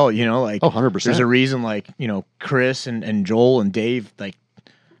as well, you know, like 100%. There's a reason, like, you know, Chris and Joel and Dave, like,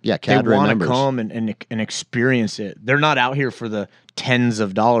 cadre they want members to come and experience it. They're not out here for the tens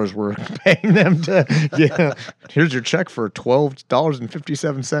of dollars we're paying them to. Here's your check for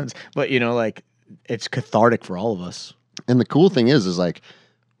 $12.57. But you know, like, it's cathartic for all of us. And the cool thing is like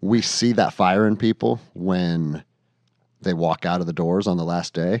we see that fire in people when they walk out of the doors on the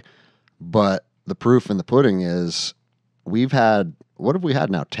last day. But the proof in the pudding is we've had, what have we had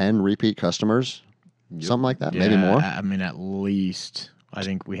now? 10 repeat customers, something like that, maybe more. I mean, at least. I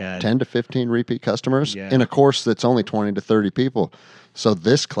think we had 10 to 15 repeat customers in a course that's only 20 to 30 people. So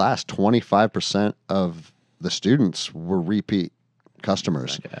this class, 25% of the students were repeat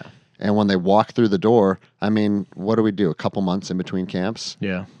customers. Yeah. And when they walk through the door, I mean, what do we do? A couple months in between camps?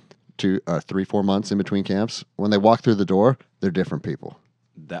 Yeah. 3-4 months in between camps. When they walk through the door, they're different people.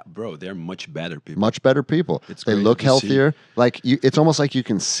 They're much better people. Much better people. They look healthier. Like it's almost like you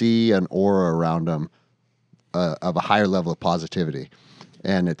can see an aura around them of a higher level of positivity.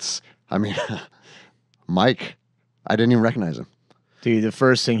 And it's, I mean, Mike, I didn't even recognize him. Dude, the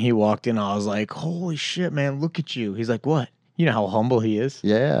first thing he walked in, I was like, holy shit, man, look at you. He's like, what? You know how humble he is?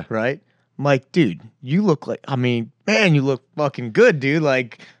 Yeah. Right? I'm like, dude, you look like, I mean, man, you look fucking good, dude.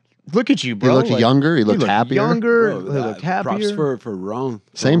 Like, look at you, bro. He looked younger. He looked happier. Younger. He looked happier. Props for Ron.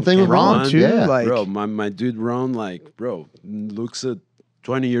 Same thing with Ron, too. Yeah. Like, bro, my dude Ron, like, bro, looks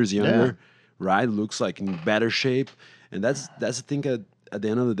 20 years younger, right? Looks like in better shape. And that's the thing at the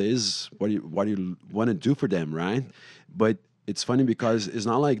end of the day is what you want to do for them, right? But it's funny because it's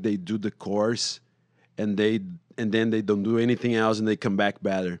not like they do the course and then they don't do anything else and they come back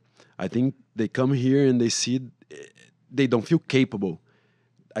better. I think they come here and they see they don't feel capable.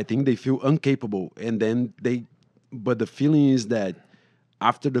 I think they feel incapable, and then but the feeling is that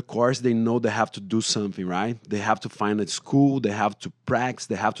after the course, they know they have to do something, right? They have to find a school, they have to practice,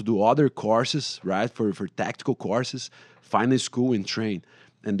 they have to do other courses, right? For tactical courses, find a school and train.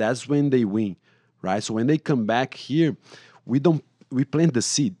 And that's when they win, right? So when they come back here, we plant the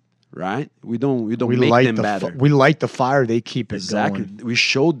seed, right? We don't make them better. We light the fire, they keep it going. Exactly. We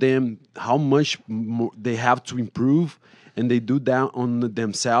show them how much more they have to improve, and they do that on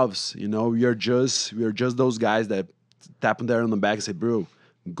themselves. You know, we are just those guys that tap them there on the back and say, bro,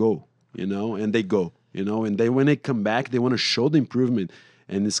 go, you know, and they go, you know, and when they come back, they want to show the improvement,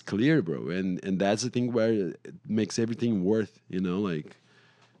 and it's clear, bro. And that's the thing where it makes everything worth, you know, like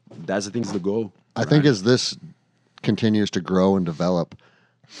that's the thing's the goal. I think as this continues to grow and develop,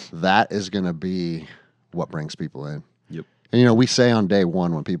 that is going to be what brings people in. Yep. And, you know, we say on day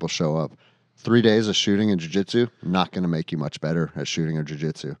one when people show up, 3 days of shooting and jiu-jitsu, not going to make you much better at shooting or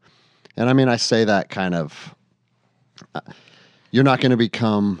jiu-jitsu. And I mean, I say that kind of, you're not going to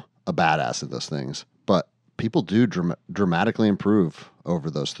become a badass at those things, but people do dramatically improve over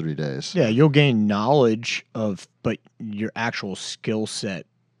those 3 days. Yeah, you'll gain knowledge but your actual skill set,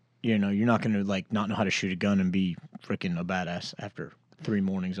 you know, you're not going to like not know how to shoot a gun and be freaking a badass after 3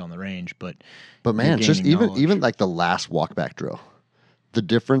 mornings on the range. But man, just even like the last walkback drill, the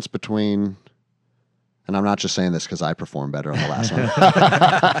difference between, and I'm not just saying this because I performed better on the last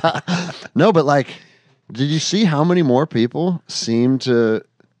one. No, but like, did you see how many more people seem to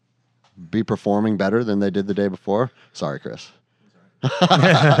be performing better than they did the day before? Sorry, Chris.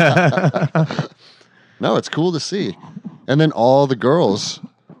 No, it's cool to see. And then all the girls,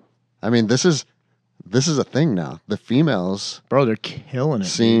 I mean, this is a thing now. The females, bro, they're killing it.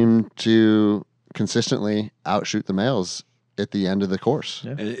 Seem to consistently outshoot the males at the end of the course.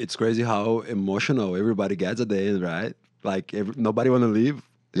 Yeah. And it's crazy how emotional everybody gets at the end, right? Like nobody want to leave.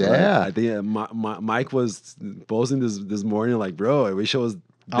 Yeah, right? I think Mike was posting this morning, like, bro, I wish I was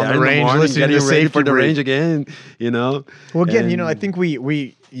on the range, getting ready for the range again. You know. Well, again, you know, I think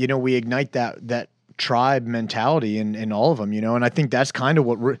we ignite that tribe mentality in all of them, you know, and I think that's kind of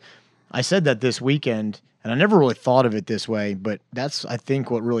what I said that this weekend, and I never really thought of it this way, but that's, I think,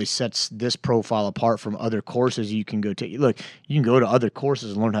 what really sets this profile apart from other courses you can go take. Look, you can go to other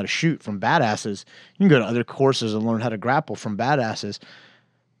courses and learn how to shoot from badasses. You can go to other courses and learn how to grapple from badasses.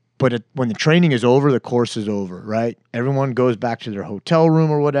 But when the training is over, the course is over, right? Everyone goes back to their hotel room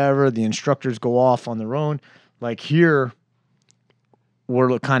or whatever. The instructors go off on their own. Like here,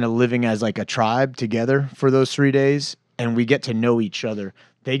 we're kind of living as like a tribe together for those 3 days. and we get to know each other.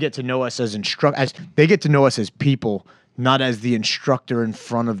 They get to know us as they get to know us as people, not as the instructor in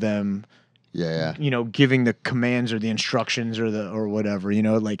front of them. Yeah. You know, giving the commands or the instructions or whatever. You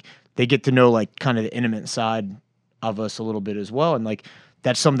know, like they get to know like kind of the intimate side of us a little bit as well, and like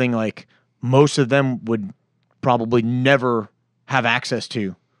that's something like most of them would probably never have access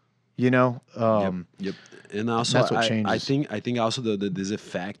to. You know. Yep. And also, that's what changes. I think also this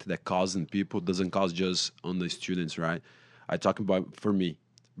effect that causing people doesn't cause just on the students, right? I talk about for me,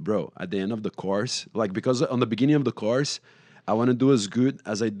 bro. At the end of the course, like because on the beginning of the course, I want to do as good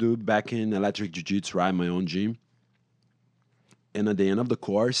as I do back in electric jiu-jitsu, right? My own gym. And at the end of the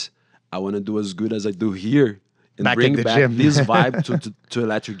course, I want to do as good as I do here and bring back gym. this vibe to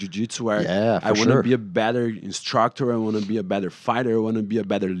electric jiu-jitsu where I want to be a better instructor. I want to be a better fighter. I want to be a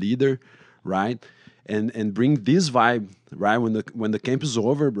better leader, right? And bring this vibe, right? When the camp is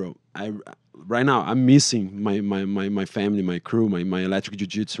over, bro. Right now I'm missing my family, my crew, my electric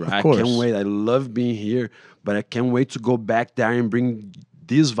jiu-jitsu. Right? I can't wait. I love being here, but I can't wait to go back there and bring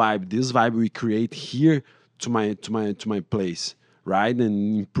this vibe we create here to my place, right?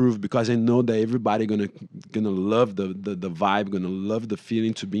 And improve, because I know that everybody gonna love the vibe, gonna love the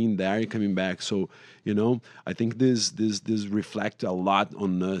feeling to being there and coming back. So, you know, I think this reflects a lot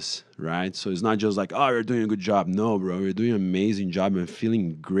on us, right? So it's not just like, oh, you're doing a good job. No, bro, you're doing an amazing job. I'm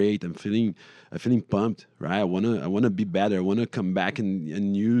feeling great. I'm feeling pumped, right? I wanna be better. I wanna come back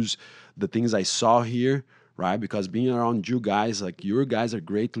and use the things I saw here, right? Because being around you guys, like your guys are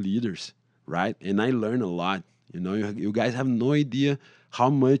great leaders, right? And I learn a lot. You know, you guys have no idea how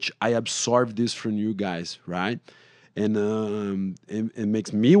much I absorb this from you guys, right? And it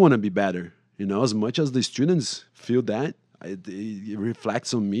makes me want to be better. You know, as much as the students feel that, it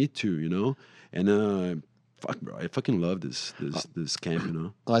reflects on me too. You know, and fuck, bro, I fucking love this camp. You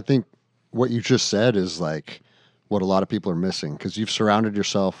know, I think what you just said is like what a lot of people are missing, because you've surrounded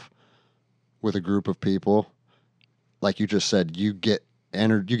yourself with a group of people. Like you just said, you get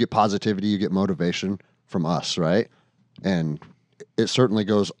energy, you get positivity, you get motivation from us, right? And it certainly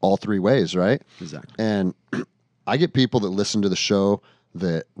goes all three ways, right? Exactly. And I get people that listen to the show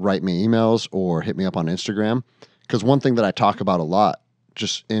that write me emails or hit me up on Instagram, because one thing that I talk about a lot,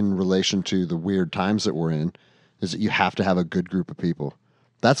 just in relation to the weird times that we're in, is that you have to have a good group of people.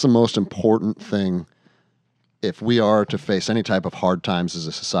 That's the most important thing if we are to face any type of hard times as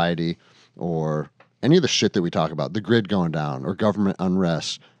a society, or any of the shit that we talk about, the grid going down or government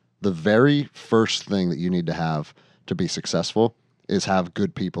unrest. The very first thing that you need to have to be successful is have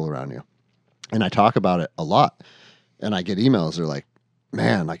good people around you. And I talk about it a lot, and I get emails. They're like,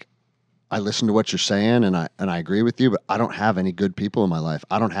 man, like I listen to what you're saying and I agree with you, but I don't have any good people in my life.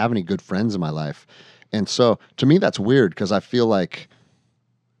 I don't have any good friends in my life. And so to me, that's weird, because I feel like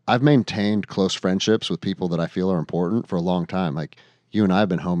I've maintained close friendships with people that I feel are important for a long time. Like you and I have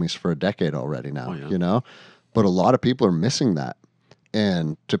been homies for a decade already now, you know, but a lot of people are missing that.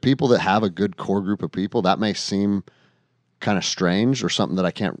 And to people that have a good core group of people, that may seem kind of strange or something that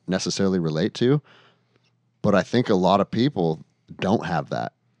I can't necessarily relate to. But I think a lot of people don't have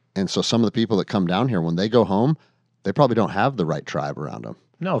that. And so some of the people that come down here, when they go home, they probably don't have the right tribe around them.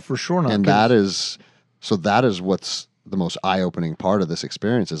 No, for sure not. And that is what's the most eye-opening part of this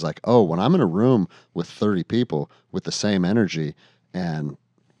experience, is like, oh, when I'm in a room with 30 people with the same energy and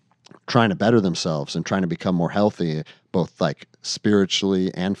trying to better themselves and trying to become more healthy, both like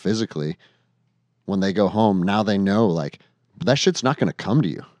spiritually and physically, when they go home, now they know like that shit's not going to come to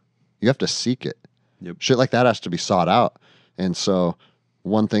you. You have to seek it. Yep. Shit like that has to be sought out. And so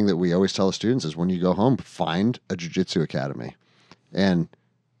one thing that we always tell the students is when you go home, find a jiu-jitsu academy. And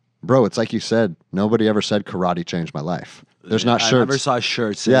bro, it's like you said, nobody ever said karate changed my life. There's not shirts. I never saw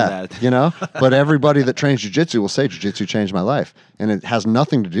shirts saying that. You know, but everybody that trains jiu-jitsu will say jiu-jitsu changed my life. And it has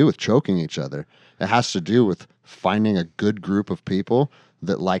nothing to do with choking each other. It has to do with finding a good group of people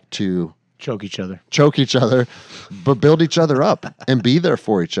that like to choke each other, but build each other up and be there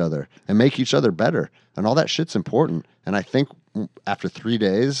for each other and make each other better. And all that shit's important. And I think after 3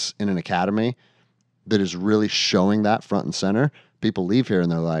 days in an academy that is really showing that front and center, people leave here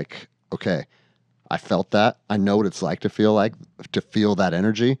and they're like, okay, I felt that. I know what it's like to feel that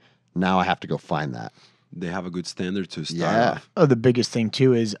energy. Now I have to go find that. They have a good standard to start off. Oh, the biggest thing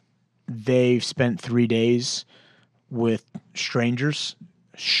too is they've spent 3 days with strangers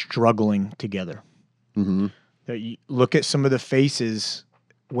struggling together. Mm-hmm. You look at some of the faces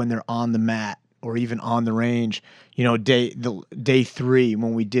when they're on the mat or even on the range. You know, day 3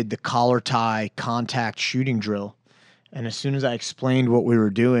 when we did the collar tie contact shooting drill, and as soon as I explained what we were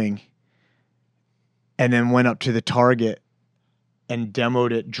doing, and then went up to the target and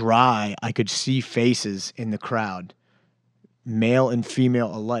demoed it dry, I could see faces in the crowd male and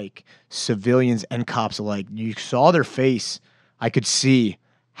female alike, civilians and cops alike. You saw their face. I could see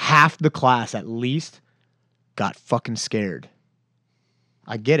half the class at least got fucking scared.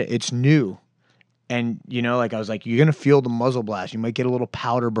 I get it. It's new. And, you know, like I was like, you're going to feel the muzzle blast. You might get a little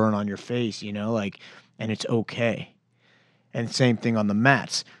powder burn on your face, you know, like, and it's okay. And same thing on the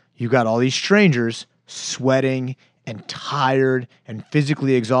mats. You got all these strangers sweating and tired and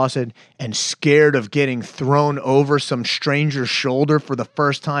physically exhausted and scared of getting thrown over some stranger's shoulder for the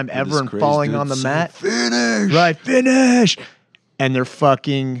first time ever and falling on the mat. Finish! Right, finish! And they're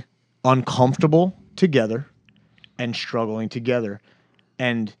fucking uncomfortable together and struggling together.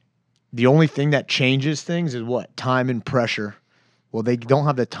 And the only thing that changes things is what? Time and pressure. Well, they don't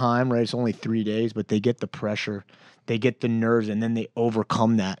have the time, right? It's only 3 days, but they get the pressure. They get the nerves, and then they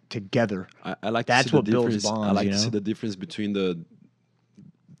overcome that together. I like That's to see what the builds difference. bonds, I like you to know? see the difference between the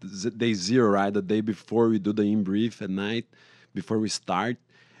day zero, right? The day before we do the in-brief at night, before we start,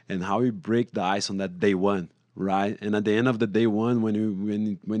 and how we break the ice on that day one, right? And at the end of the day one, when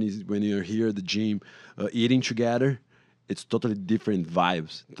you're here at the gym, eating together, it's totally different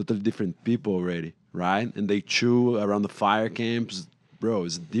vibes, totally different people already, right? And they chew around the fire camps, bro.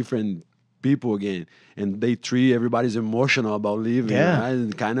 It's different people again, and day three, everybody's emotional about leaving, right?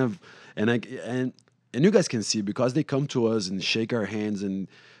 And kind of, and you guys can see because they come to us and shake our hands, and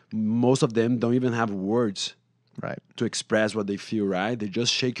most of them don't even have words, Right. to express what they feel, right? They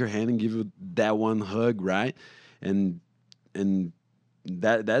just shake your hand and give you that one hug, right? And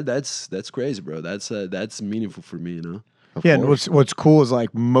that's crazy, bro. That's meaningful for me, you know. Yeah, and what's cool is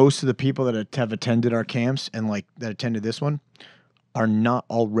like most of the people that have attended our camps and like that attended this one are not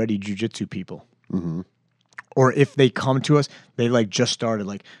already jiu-jitsu people. Mm-hmm. Or if they come to us, they like just started.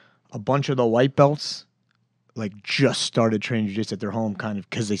 Like a bunch of the white belts like just started training jiu-jitsu at their home kind of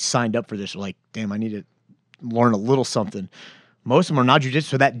because they signed up for this. Like, damn, I need to learn a little something. Most of them are not jiu-jitsu.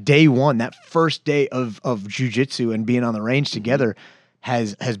 So that day one, that first day of jiu-jitsu and being on the range together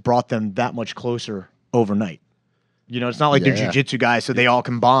has brought them that much closer overnight. You know, it's not like they're jiu-jitsu guys, so they all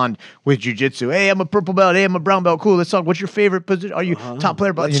can bond with jiu-jitsu. Hey, I'm a purple belt. Hey, I'm a brown belt. Cool, let's talk. What's your favorite position? Are you top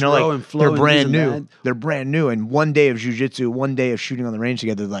player? Let's You know, roll like and flow they're and brand this and new. that. They're brand new. And one day of jiu-jitsu, one day of shooting on the range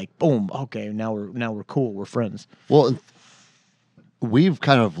together, like boom, okay, now we're cool. We're friends. Well, we've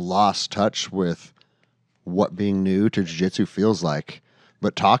kind of lost touch with what being new to jiu-jitsu feels like.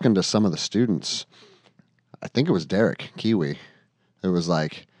 But talking to some of the students, I think it was Derek Kiwi. It was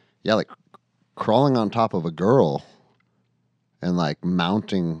like, yeah, like crawling on top of a girl and like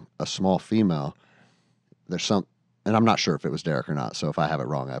mounting a small female. There's some, and I'm not sure if it was Derek or not. So if I have it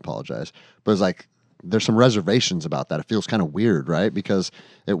wrong, I apologize. But it's like, there's some reservations about that. It feels kind of weird, right? Because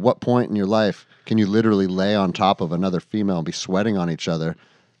at what point in your life can you literally lay on top of another female and be sweating on each other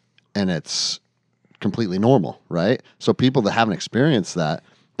and it's completely normal, right? So people that haven't experienced that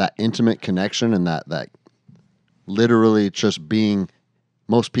intimate connection and that literally just being,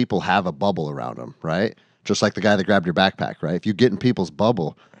 most people have a bubble around them, right? Just like the guy that grabbed your backpack, right? If you get in people's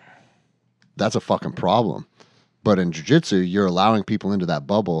bubble, that's a fucking problem. But in jiu-jitsu, you're allowing people into that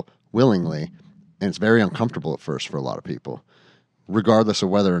bubble willingly, and it's very uncomfortable at first for a lot of people, regardless of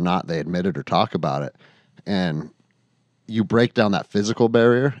whether or not they admit it or talk about it. And you break down that physical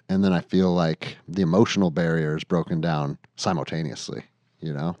barrier, and then I feel like the emotional barrier is broken down simultaneously,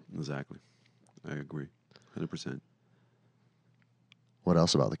 you know? Exactly. I agree. 100%. What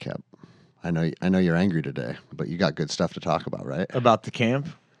else about the camp? I know you're angry today, but you got good stuff to talk about, right? About the camp?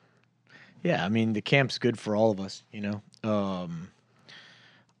 Yeah, I mean the camp's good for all of us, you know.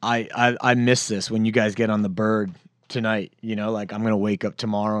 I miss this when you guys get on the bird tonight, you know, like I'm gonna wake up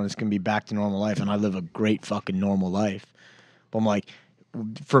tomorrow and it's gonna be back to normal life, and I live a great fucking normal life. But I'm like,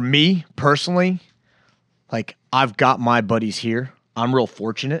 for me personally, like I've got my buddies here. I'm real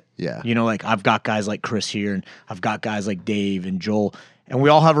fortunate. Yeah. You know, like I've got guys like Chris here, and I've got guys like Dave and Joel, and we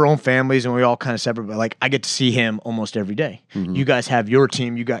all have our own families and we all kind of separate, but like I get to see him almost every day. Mm-hmm. You guys have your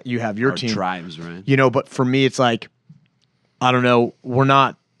team, you have your Our team. tribes, right? You know, but for me it's like, I don't know, we're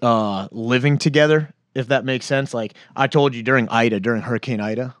not living together, if that makes sense. Like I told you during Hurricane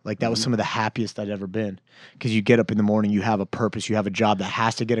Ida, like that was some of the happiest I'd ever been, because you get up in the morning, you have a purpose, you have a job that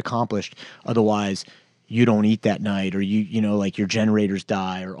has to get accomplished, otherwise you don't eat that night, or you know, like your generators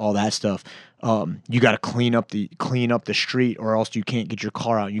die or all that stuff. You got to clean up the street, or else you can't get your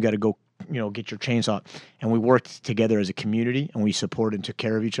car out. You got to go, you know, get your chainsaw. And we worked together as a community, and we supported and took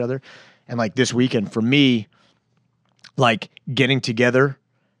care of each other. And like this weekend for me, like getting together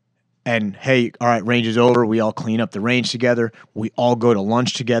And hey, all right, range is over. We all clean up the range together. We all go to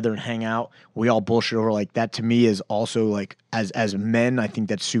lunch together and hang out. We all bullshit over. Like, that to me is also like, as men, I think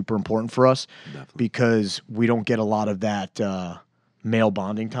that's super important for us. Definitely. Because we don't get a lot of that male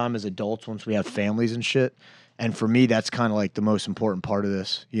bonding time as adults once we have families and shit. And for me, that's kind of like the most important part of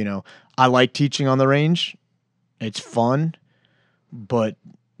this. You know, I like teaching on the range. It's fun, but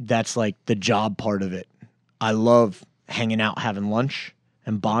that's like the job part of it. I love hanging out, having lunch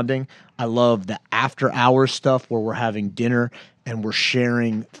and bonding. I love the after hours stuff where we're having dinner and we're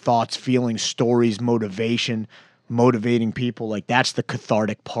sharing thoughts, feelings, stories, motivation, motivating people. Like, that's the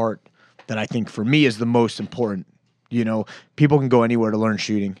cathartic part that I think for me is the most important. You know, people can go anywhere to learn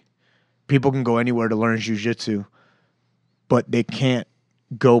shooting. People can go anywhere to learn jiu-jitsu, but they can't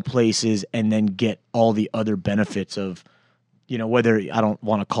go places and then get all the other benefits of, you know, whether I don't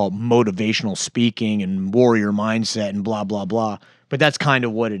want to call it motivational speaking and warrior mindset and blah, blah, blah. But that's kind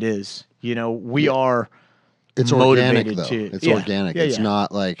of what it is. You know, we are it's motivated organic, though. to. It's organic. It's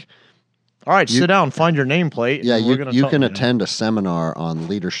not like, all right, sit down, find your nameplate. Yeah, you can attend a seminar on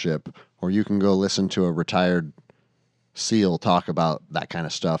leadership, or you can go listen to a retired SEAL talk about that kind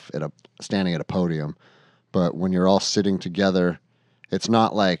of stuff standing at a podium. But when you're all sitting together, it's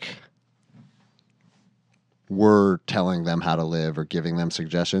not like we're telling them how to live or giving them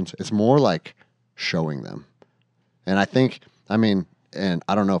suggestions. It's more like showing them. And I think, and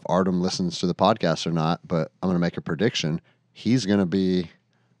I don't know if Artem listens to the podcast or not, but I'm going to make a prediction. He's going to be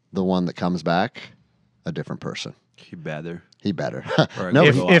the one that comes back a different person. He better. No,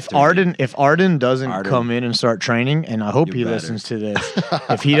 if Arden doesn't come in and start training, and I hope he listens to this,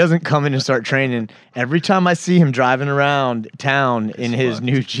 if he doesn't come in and start training, every time I see him driving around town in his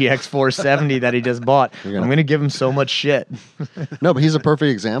new GX 470 that he just bought, I'm going to give him so much shit. No, but he's a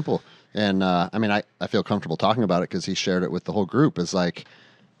perfect example. And I feel comfortable talking about it because he shared it with the whole group. It's like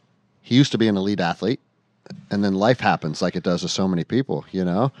he used to be an elite athlete, and then life happens like it does to so many people, you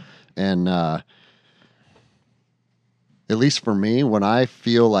know? And at least for me, when I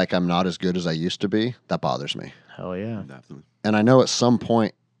feel like I'm not as good as I used to be, that bothers me. Hell yeah. Definitely. And I know at some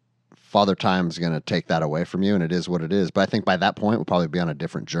point, Father Time is going to take that away from you, and it is what it is. But I think by that point, we'll probably be on a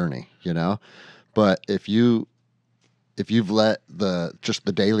different journey, you know? But if you've let the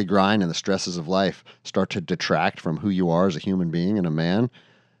daily grind and the stresses of life start to detract from who you are as a human being and a man,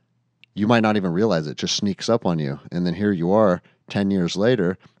 you might not even realize it just sneaks up on you. And then here you are 10 years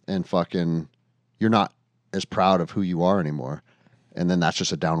later, and fucking you're not as proud of who you are anymore. And then that's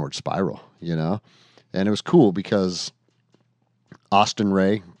just a downward spiral, you know? And it was cool because Austin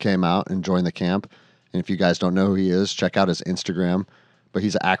Ray came out and joined the camp. And if you guys don't know who he is, check out his Instagram. But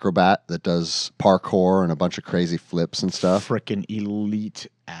he's an acrobat that does parkour and a bunch of crazy flips and stuff. Freaking elite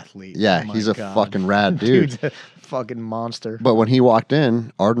athlete. Yeah, he's a fucking rad dude. Dude's a fucking monster. But when he walked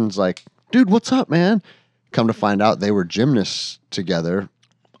in, Arden's like, dude, what's up, man? Come to find out they were gymnasts together.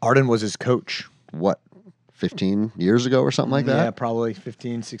 Arden was his coach. What, 15 years ago or something like that? Yeah, probably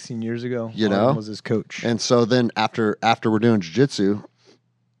 15, 16 years ago. You Arden know? was his coach. And so then after we're doing jiu-jitsu,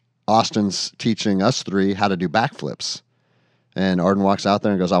 Austin's teaching us three how to do backflips. And Arden walks out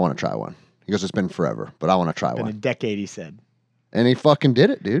there and goes, I want to try one. He goes, it's been forever, but I want to try one. Been a decade, he said. And he fucking did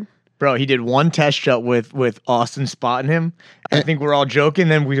it, dude. Bro, he did one test shot with Austin spotting him. I think we're all joking.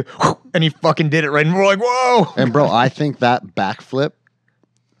 Then and he fucking did it right. And we're like, whoa. And bro, I think that backflip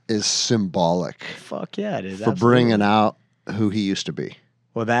is symbolic. Fuck yeah, it is. For bringing out who he used to be.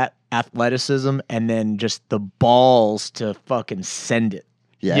 Well, that athleticism and then just the balls to fucking send it.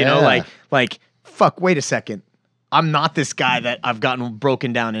 Yeah. You know, like, fuck, wait a second. I'm not this guy that I've gotten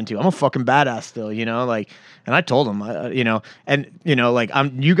broken down into. I'm a fucking badass still, you know, like, and I told him,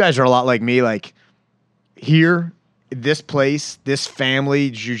 you guys are a lot like me, like here, this place, this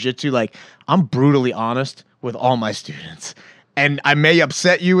family, jiu-jitsu, like I'm brutally honest with all my students. And I may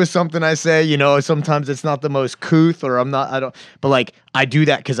upset you with something I say, you know, sometimes it's not the most couth or but like I do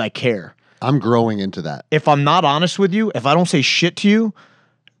that because I care. I'm growing into that. If I'm not honest with you, if I don't say shit to you,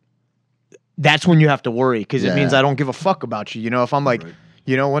 that's when you have to worry because it means I don't give a fuck about you. You know, if I'm like,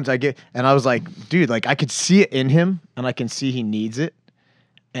 you know, once I get, and I was like, dude, like I could see it in him and I can see he needs it.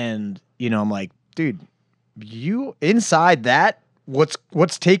 And, you know, I'm like, dude, you inside that,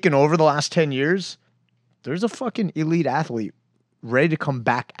 what's taken over the last 10 years, there's a fucking elite athlete ready to come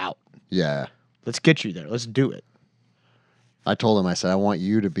back out. Yeah. Let's get you there. Let's do it. I told him, I said, I want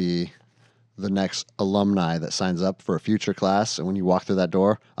you to be the next alumni that signs up for a future class, and when you walk through that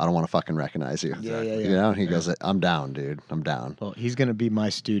door, I don't want to fucking recognize you. Yeah. You know, and he goes, I'm down, dude. I'm down. Well, he's gonna be my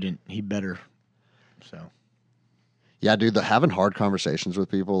student. He better. So. Yeah, dude. Having hard conversations with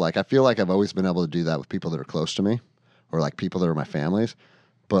people, like I feel like I've always been able to do that with people that are close to me, or like people that are my families.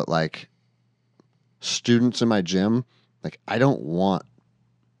 but like students in my gym, like I've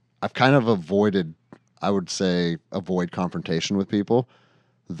kind of avoid confrontation with people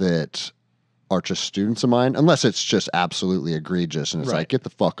that are just students of mine, unless it's just absolutely egregious and it's like, get the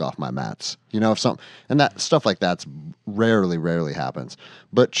fuck off my mats. You know, if something, and that stuff like that's rarely happens.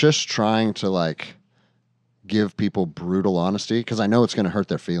 But just trying to like give people brutal honesty, because I know it's going to hurt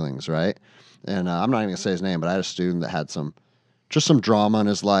their feelings, right? And I'm not even going to say his name, but I had a student that had some drama in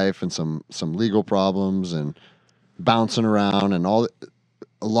his life and some legal problems and bouncing around and a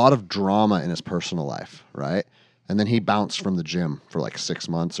lot of drama in his personal life, right? And then he bounced from the gym for like 6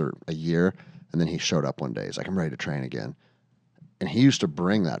 months or a year. And then he showed up one day. He's like, I'm ready to train again. And he used to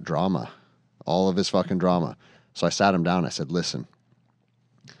bring that drama, all of his fucking drama. So I sat him down and I said, listen,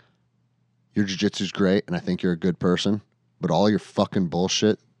 your jiu-jitsu's great and I think you're a good person, but all your fucking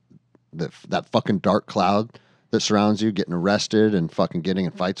bullshit, that fucking dark cloud that surrounds you, getting arrested and fucking getting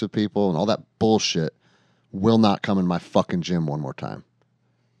in fights with people and all that bullshit will not come in my fucking gym one more time.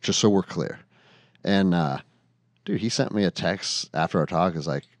 Just so we're clear. And, dude, he sent me a text after our talk. Is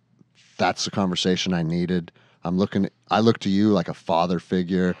like, that's the conversation I needed. I look to you like a father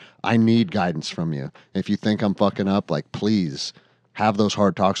figure. I need guidance from you. If you think I'm fucking up, like, please have those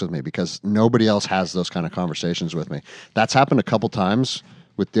hard talks with me, because nobody else has those kind of conversations with me. That's happened a couple times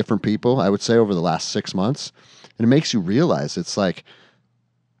with different people, I would say, over the last 6 months. And it makes you realize it's like,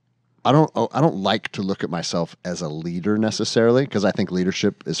 I don't like to look at myself as a leader necessarily, because I think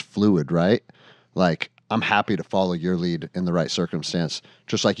leadership is fluid, right? Like, I'm happy to follow your lead in the right circumstance,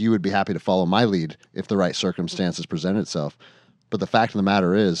 just like you would be happy to follow my lead if the right circumstances present itself. But the fact of the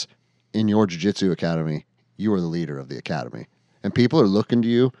matter is, in your jiu-jitsu academy, you are the leader of the academy. And people are looking to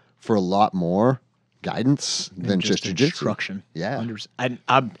you for a lot more guidance than just jiu-jitsu. Instruction. Yeah.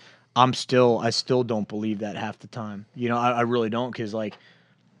 I still don't believe that half the time. You know, I really don't, because like,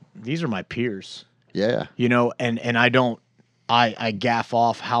 these are my peers. Yeah. You know, and I gaff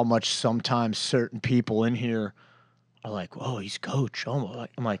off how much sometimes certain people in here are like, "Oh, he's coach." Oh,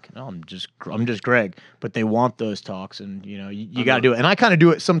 I'm like, no, I'm just Greg. But they want those talks, and you know, you got to do it. And I kind of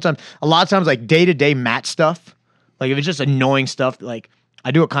do it sometimes. A lot of times, like day-to-day mat stuff. Like if it's just annoying stuff, like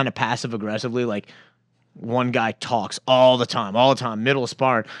I do it kind of passive aggressively. Like one guy talks all the time, middle of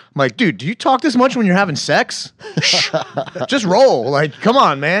sparring. I'm like, dude, do you talk this much when you're having sex? Just roll. Like, come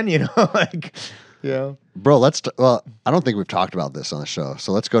on, man. You know, like. Yeah, bro. I don't think we've talked about this on the show,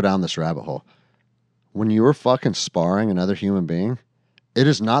 so let's go down this rabbit hole. When you were fucking sparring another human being, it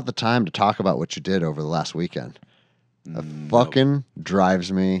is not the time to talk about what you did over the last weekend. It fucking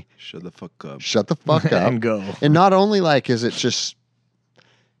drives me. Shut the fuck up. Shut the fuck up and go. And not only like is it just,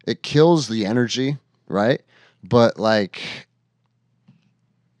 it kills the energy, right? But like,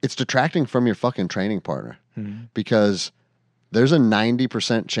 it's detracting from your fucking training partner, because there's a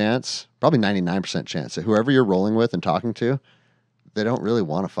 90% chance, probably 99% chance, that whoever you're rolling with and talking to, they don't really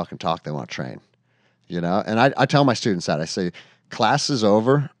want to fucking talk. They want to train, you know? And I tell my students that. I say, class is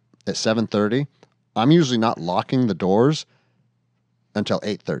over at 7:30. I'm usually not locking the doors until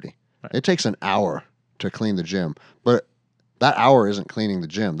 8:30. Right. It takes an hour to clean the gym. But that hour isn't cleaning the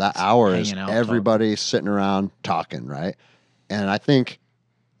gym. That hour is everybody sitting around talking, right? And I think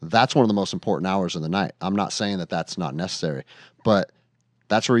that's one of the most important hours of the night. I'm not saying that that's not necessary, but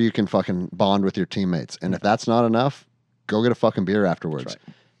that's where you can fucking bond with your teammates. And if that's not enough, go get a fucking beer afterwards.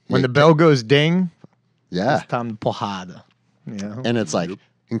 Right. When the bell goes ding, yeah, it's time to porrada. Yeah. And it's like,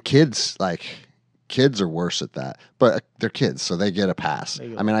 and kids are worse at that, but they're kids, so they get a pass.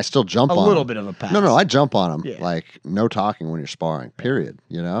 I mean, I still jump on them. A little bit of a pass. No, I jump on them. Yeah. Like, no talking when you're sparring, period,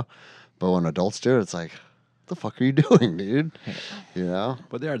 you know? But when adults do it, it's like, the fuck are you doing, dude? You know?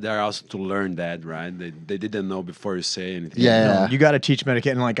 But they're there also to learn that, right? They didn't know before you say anything. Yeah. You got to teach them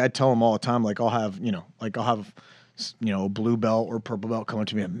etiquette. And like I tell them all the time, like I'll have a blue belt or purple belt coming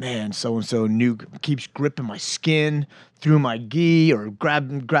to me, and man, so-and-so new keeps gripping my skin through my gi or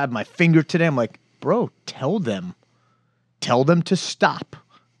grab my finger today. I'm like, bro, tell them to stop.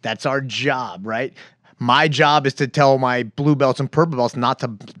 That's our job, right? My job is to tell my blue belts and purple belts not to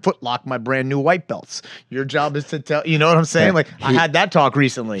footlock my brand new white belts. Your job is to tell, you know what I'm saying? Like I had that talk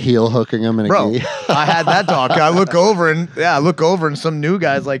recently. Heel hooking them in a gi. I had that talk. I look over and some new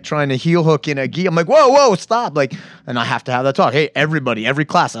guy's like trying to heel hook in a gi. I'm like, whoa, stop. Like, and I have to have that talk. Hey, everybody, every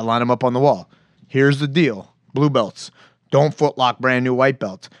class, I line them up on the wall. Here's the deal. Blue belts, don't footlock brand new white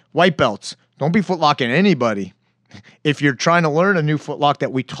belts. White belts, don't be footlocking anybody. If you're trying to learn a new footlock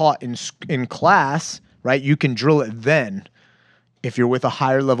that we taught in class, right, you can drill it then. If you're with a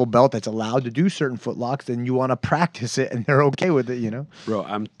higher level belt that's allowed to do certain footlocks, then you want to practice it and they're okay with it, you know? Bro,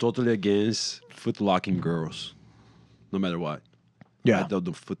 I'm totally against footlocking girls, no matter what. Yeah. Right? The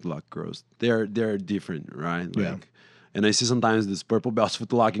footlock girls. They're different, right? Like, Yeah. And I see sometimes this purple belts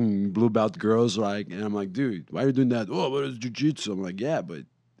footlocking blue belt girls, like, and I'm like, dude, why are you doing that? Oh, but it's jiu-jitsu. I'm like, yeah, but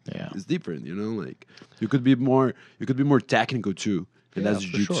it's different, you know. Like, you could be more technical too, and that's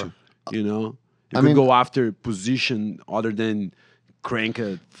for jiu-jitsu. sure. You know, you could go after position other than crank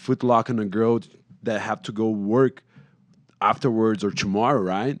a footlock on a girl that have to go work afterwards or tomorrow,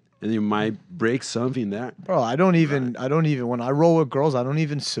 right? And you might break something there. Bro, I don't even when I roll with girls, I don't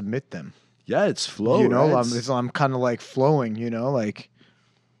even submit them. Yeah, it's flow. You know, right? I'm kind of like flowing. You know, like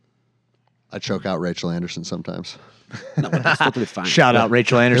I choke out Rachel Anderson sometimes. No, but that's totally fine. shout out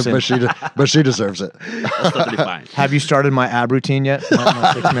Rachel Anderson. but she deserves it. That's totally fine. Have you started my ab routine yet?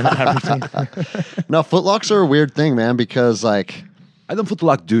 My 6-minute ab routine. No, footlocks are a weird thing, man, because like I don't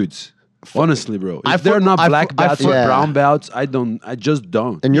footlock dudes. Honestly, bro. If they're not black belts or brown belts, I just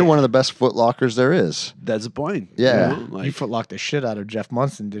don't. and you're one of the best footlockers there is. That's the point. Yeah. You know? Like, You footlocked the shit out of Jeff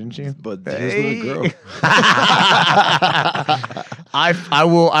Munson, didn't you? but he's not a girl. I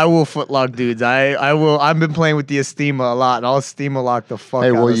will footlock dudes. I will. I've been playing with the Estima a lot, and I'll Estima lock the fuck. Hey,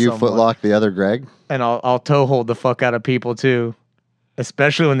 out will of you someone. footlock the other Greg? And I'll toe hold the fuck out of people too,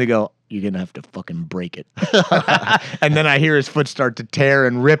 especially when they go, "You're gonna have to fucking break it," and then I hear his foot start to tear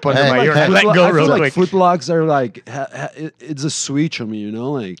and rip under my ear. And I let go I real feel quick. like footlocks are like it's a switch on me, you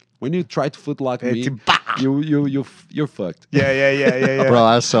know. Like when you try to footlock me, you're fucked. Yeah. Bro,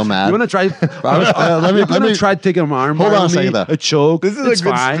 I was so mad. You wanna try? let me try to take an arm. Hold on a me, second, though. a choke. This is it's a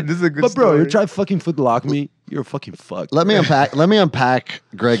good. fine. This is a good. But bro, story. you try fucking footlock me, you're fucking fucked. Let me unpack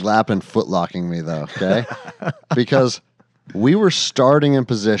Greg Lapin footlocking me though, okay? Because we were starting in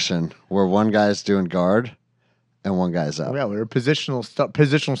position where one guy's doing guard and one guy's up. Yeah, we were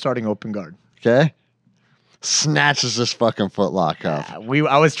positional starting open guard. Okay? Snatches this fucking footlock up.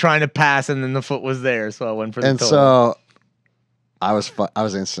 I was trying to pass, and then the foot was there, so I went for the And toe. so I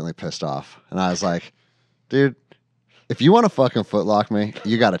was instantly pissed off. And I was like, dude, if you want to fucking footlock me,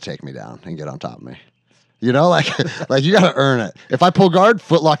 you got to take me down and get on top of me. You know, like you got to earn it. If I pull guard,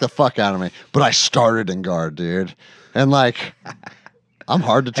 footlock the fuck out of me. But I started in guard, dude. And like, I'm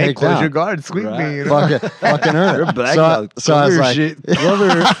hard to take close down. your guard, sweep me. You know? Fucking earn it. You're black so, belt. so I was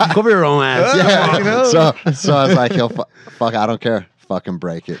like, cover your own ass. yeah. You know? So I was like, fuck, I don't care. Fucking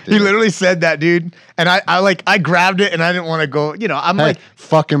break it, dude. He literally said that, dude. And I grabbed it, and I didn't want to go. You know, I'm Hey, like,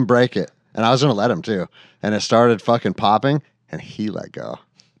 fucking break it. And I was gonna let him too. And it started fucking popping, and he let go.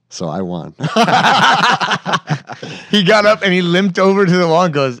 So I won. he got up and he limped over to the wall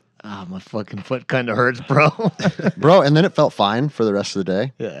and goes, my fucking foot kind of hurts, bro. Bro, and then it felt fine for the rest of the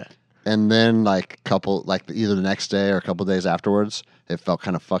day. Yeah. And then either the next day or a couple days afterwards, it felt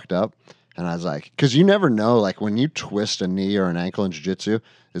kind of fucked up. And I was like, because you never know, like when you twist a knee or an ankle in jiu-jitsu,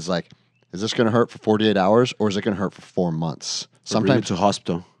 it's like, is this going to hurt for 48 hours or is it going to hurt for 4 months? Sometimes to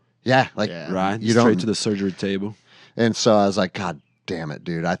hospital. Yeah. Like, Right? You Straight don't, to the surgery table. And so I was like, God damn it,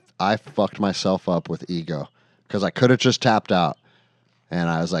 dude. I fucked myself up with ego because I could have just tapped out. And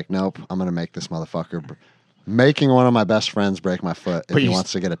I was like, nope, I'm going to make this motherfucker making one of my best friends break my foot if he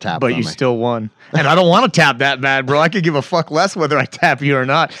wants to get a tap But from you me. still won. And I don't want to tap that bad, bro. I could give a fuck less whether I tap you or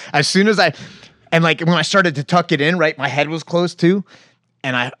not. As soon as when I started to tuck it in, right, my head was close too.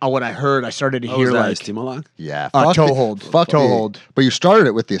 And what I heard, I started to hear like Estima lock? Yeah. toe hold. Toe hold. But you started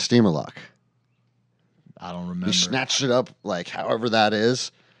it with the Estima lock. I don't remember. You snatched it up like however that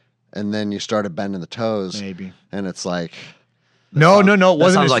is. And then you started bending the toes. Maybe. And it's like... No, it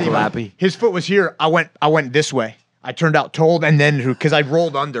wasn't. sounds like Estima. Lapin. His foot was here. I went this way. I turned out told, and then because I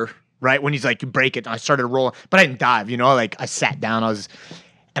rolled under, right when he's like, "You break it," I started rolling, but I didn't dive. You know, like I sat down.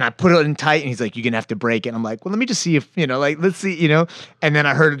 And I put it in tight, and he's like, "You're gonna have to break it." And I'm like, "Well, let me just see if let's see, And then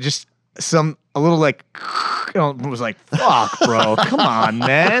I heard just a little like, it was like, "Fuck, bro, come on,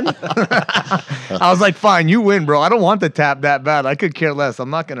 man." I was like, "Fine, you win, bro. I don't want the tap that bad. I could care less. I'm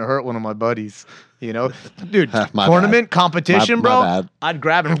not gonna hurt one of my buddies." Dude, tournament, competition, My bro. bad. I'd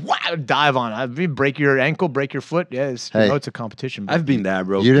grab and dive on it. I'd break your ankle, break your foot. Yeah, it's a competition. Bro. I've been there,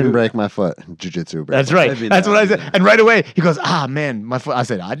 bro. You didn't break my foot. Jiu-jitsu, bro. That's right. I've been That's there. what I said. And right away, he goes, man, my foot. I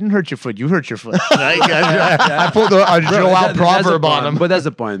said, I didn't hurt your foot. You hurt your foot. I pulled a Joao proverb on him. But that's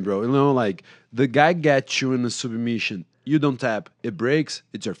the point, bro. Like the guy gets you in a submission. You don't tap. It breaks.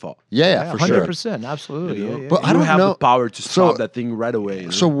 It's your fault. Yeah, for sure. 100%. Absolutely. Yeah. But I You don't have know. the power to stop that thing right away.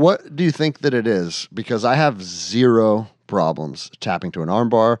 So what do you think that it is? Because I have zero problems tapping to an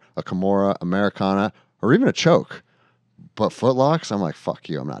armbar, a Kimura, Americana, or even a choke. But footlocks, I'm like, fuck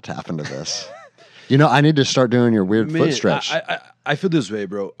you. I'm not tapping to this. I need to start doing your weird foot stretch. I feel this way,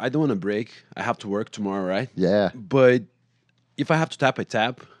 bro. I don't want to break. I have to work tomorrow, right? Yeah. But if I have to tap, I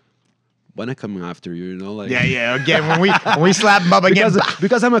tap. when I come after you, you know, like yeah. Again, when we slap him up again,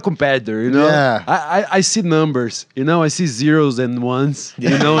 because I'm a competitor, you know. Yeah. I see numbers, you know. I see zeros and ones,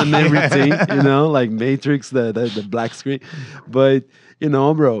 you know, and everything, you know, like Matrix, the black screen. But you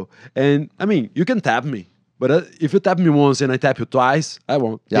know, bro, and I mean, you can tap me. But if you tap me once and I tap you twice, I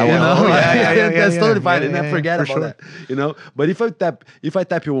won't. Yeah, you know? That's totally fine. Yeah, And I forget about sure. that. You know. But if I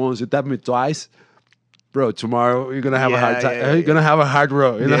tap you once, you tap me twice, bro. Tomorrow you're gonna have a hard time. You're gonna have a hard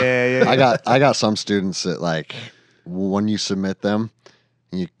row. You know? I got some students that like when you submit them,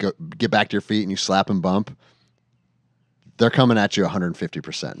 and you get back to your feet and you slap and bump. They're coming at you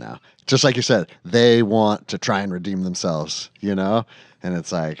 150% now. Just like you said, they want to try and redeem themselves. You know, and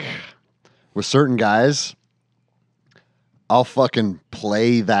it's like with certain guys. I'll fucking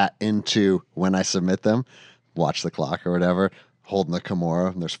play that into when I submit them, watch the clock or whatever, holding the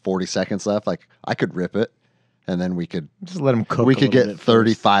Kimura, and there's 40 seconds left. Like, I could rip it, and then we could just let him cook. We could get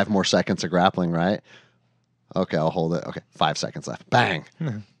 35 more seconds of grappling, right? Okay, I'll hold it. Okay, 5 seconds left. Bang.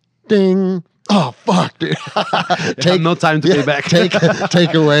 Ding. Oh, fuck, dude. Take no time to pay back.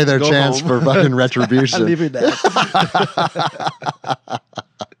 Take away their chance home. for fucking retribution. I'll leave it there.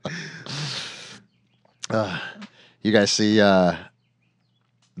 You guys see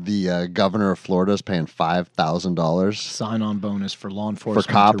the governor of Florida is paying $5,000 sign-on bonus for law enforcement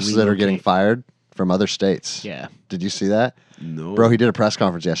for cops that are getting fired from other states. Yeah. Did you see that? No. Bro, he did a press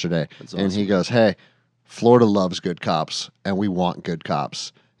conference yesterday. That's and awesome. he goes, hey, Florida loves good cops, and we want good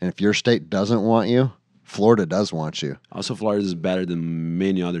cops. And if your state doesn't want you, Florida does want you. Also, Florida is better than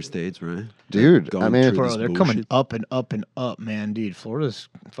many other states, right? Dude, I mean, bro, they're coming up and up and up, man, dude. Florida's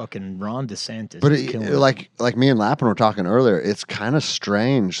fucking Ron DeSantis. But like me and Lapin were talking earlier, it's kind of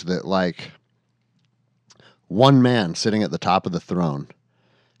strange that like one man sitting at the top of the throne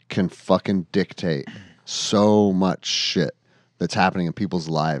can fucking dictate so much shit that's happening in people's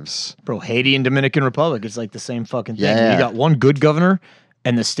lives. Bro, Haiti and Dominican Republic, it's like the same fucking thing. Yeah. You got one good governor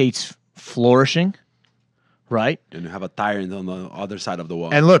and the state's flourishing. Right? And you have a tyrant on the other side of the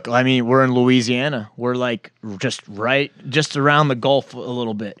wall. And look, I mean, we're in Louisiana. We're like just around the Gulf a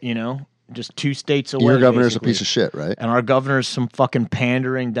little bit, you know? Just 2 states away. Your governor's basically. a piece of shit, right? And our governor's some fucking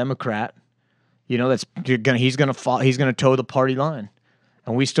pandering Democrat. You know, he's gonna toe the party line.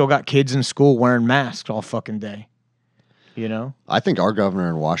 And we still got kids in school wearing masks all fucking day. You know? I think our governor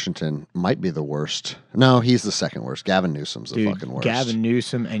in Washington might be the worst. No, he's the second worst. Gavin Newsom's the fucking worst. Gavin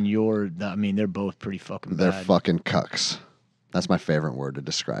Newsom and they're both pretty fucking bad. They're fucking cucks. That's my favorite word to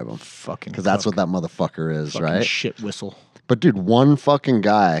describe them. Fucking Because that's what that motherfucker is, fucking right? shit whistle. But dude, one fucking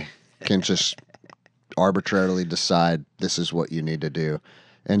guy can just arbitrarily decide this is what you need to do.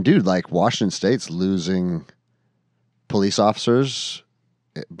 And dude, like Washington State's losing police officers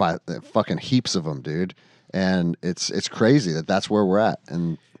by fucking heaps of them, dude. And it's crazy that's where we're at.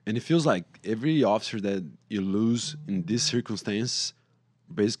 And it feels like every officer that you lose in this circumstance,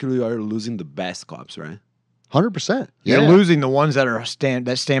 basically you are losing the best cops, right? 100%. You're losing the ones that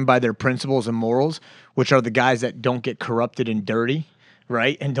stand by their principles and morals, which are the guys that don't get corrupted and dirty,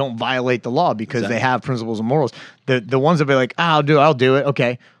 right? And don't violate the law because they have principles and morals. The ones that be like, I'll do it.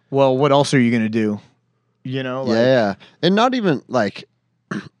 Okay. Well, what else are you going to do? You know? Like, yeah. And not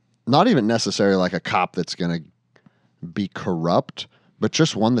even necessarily like a cop that's going to be corrupt, but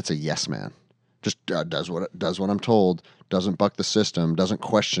just one that's a yes man. Just does what I'm told, doesn't buck the system, doesn't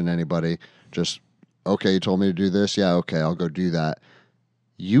question anybody. Just, okay, you told me to do this. Yeah, okay, I'll go do that.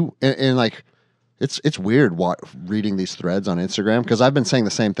 And like, it's weird reading these threads on Instagram because I've been saying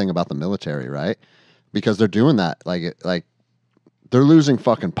the same thing about the military, right? Because they're doing that. Like they're losing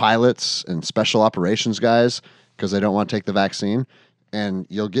fucking pilots and special operations guys because they don't want to take the vaccine. And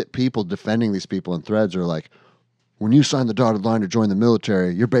you'll get people defending these people in threads are like, when you sign the dotted line to join the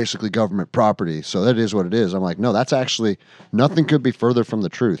military, you're basically government property. So that is what it is. I'm like, no, that's actually, nothing could be further from the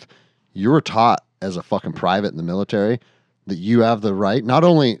truth. You were taught as a fucking private in the military that you have the right, not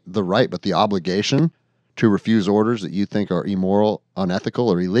only the right, but the obligation to refuse orders that you think are immoral, unethical,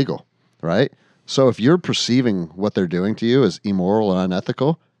 or illegal, right? So if you're perceiving what they're doing to you as immoral and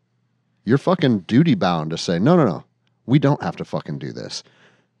unethical, you're fucking duty bound to say, no. We don't have to fucking do this.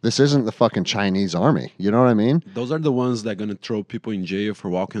 This isn't the fucking Chinese army. You know what I mean? Those are the ones that are going to throw people in jail for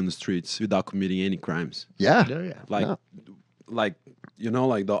walking on the streets without committing any crimes. Yeah. Like, you know,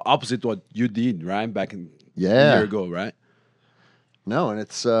 like the opposite what you did, right? Back in a Yeah. year ago, right? No, and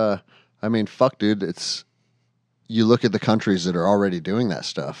it's, I mean, fuck, dude. It's, you look at the countries that are already doing that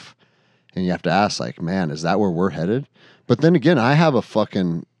stuff and you have to ask, like, man, is that where we're headed? But then again, I have a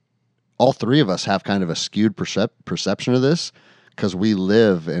fucking, all three of us have kind of a skewed perception of this because we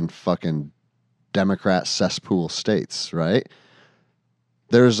live in fucking Democrat cesspool states, right?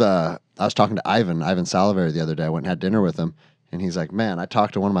 There's I I was talking to Ivan Salivary the other day. I went and had dinner with him, and he's like, man, I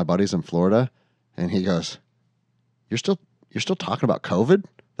talked to one of my buddies in Florida, and he goes, you're still talking about COVID?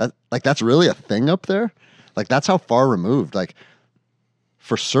 That's really a thing up there? Like, that's how far removed. Like,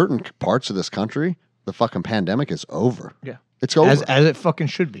 for certain parts of this country, the fucking pandemic is over. Yeah. It's over. As it fucking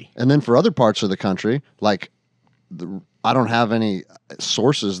should be. And then for other parts of the country, like, I don't have any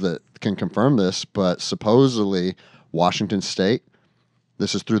sources that can confirm this, but supposedly Washington State,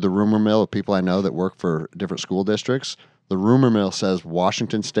 this is through the rumor mill of people I know that work for different school districts. The rumor mill says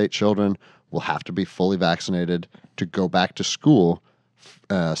Washington State children will have to be fully vaccinated to go back to school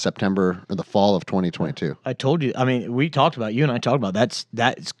September or the fall of 2022. I told you. I mean, you and I talked about that's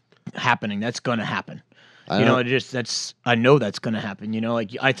happening. That's going to happen. I know that's going to happen. You know,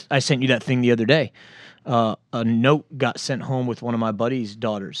 like I sent you that thing the other day. A note got sent home with one of my buddy's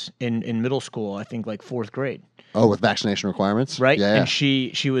daughters in middle school, I think like 4th grade. Oh, with vaccination requirements? Right. Yeah. And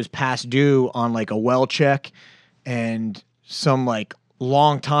she was past due on like a well check and some like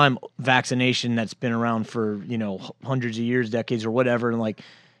long time vaccination that's been around for, you know, hundreds of years, decades or whatever.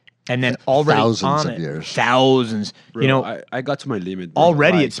 And then already thousands on of years. Thousands. Bro, you know, I got to my limit. Bro.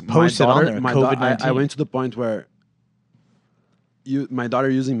 Already like, it's posted on there. COVID-19. I went to the point where my daughter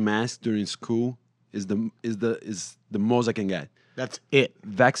using masks during school is the most I can get. That's it.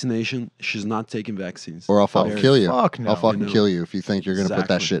 Vaccination, she's not taking vaccines. Or I'll fucking kill you. Fuck no. I'll fucking kill you if you think you're going to put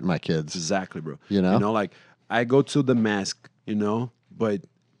that shit in my kids. Exactly, bro. You know? Like, I go to the mask, you know, but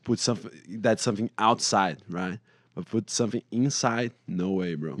put something outside, right? But put something inside, no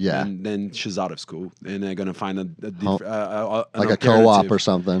way, bro. Yeah. And then she's out of school, and they're gonna find like a co-op or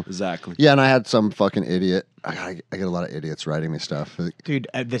something. Exactly. Yeah, and I had some fucking idiot. I get a lot of idiots writing me stuff. Dude,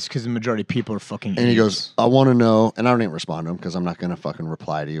 that's because the majority of people are fucking And he idiots. goes, I want to know, and I don't even respond to him because I'm not going to fucking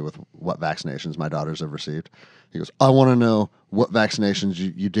reply to you with what vaccinations my daughters have received. He goes, I want to know what vaccinations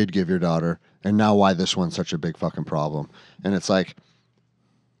you did give your daughter and now why this one's such a big fucking problem. And it's like,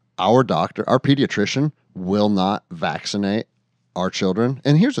 our pediatrician will not vaccinate our children.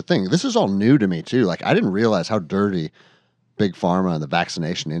 And here's the thing, this is all new to me too. Like, I didn't realize how dirty big pharma and the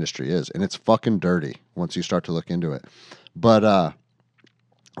vaccination industry is. And it's fucking dirty once you start to look into it. But,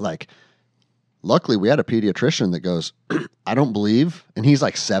 like, luckily we had a pediatrician that goes, I don't believe, and he's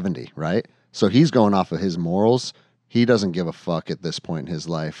like 70, right? So he's going off of his morals. He doesn't give a fuck at this point in his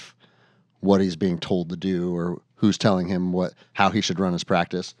life what he's being told to do or who's telling him how he should run his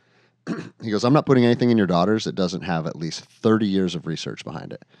practice. He goes, I'm not putting anything in your daughters that doesn't have at least 30 years of research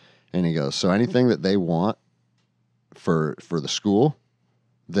behind it. And he goes, so anything that they want for the school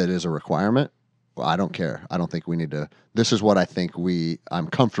that is a requirement, well, I don't care. I don't think we need to. This is what I think I'm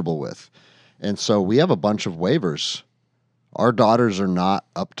comfortable with. And so we have a bunch of waivers. Our daughters are not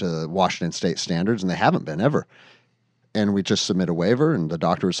up to Washington State standards, and they haven't been ever. And we just submit a waiver, and the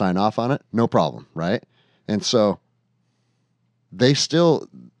doctor would sign off on it. No problem, right? And so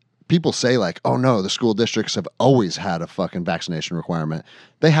people say like, oh no, the school districts have always had a fucking vaccination requirement.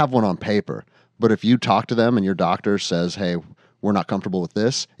 They have one on paper. But if you talk to them and your doctor says, hey, we're not comfortable with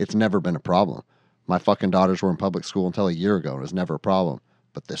this, it's never been a problem. My fucking daughters were in public school until a year ago, and it was never a problem.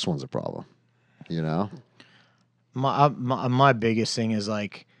 But this one's a problem, you know? My biggest thing is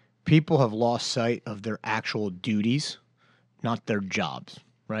like people have lost sight of their actual duties, not their jobs,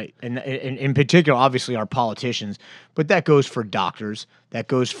 right? And in particular, obviously, our politicians, but that goes for doctors, that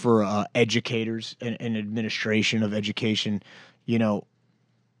goes for educators and administration of education. You know,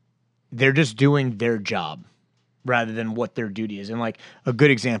 they're just doing their job rather than what their duty is. And like a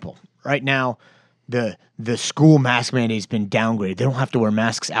good example, right now, the school mask mandate has been downgraded. They don't have to wear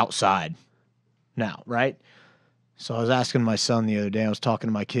masks outside now, right? So I was asking my son the other day, I was talking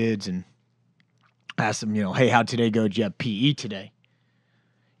to my kids and asked them, you know, hey, how'd today go? Did you have PE today?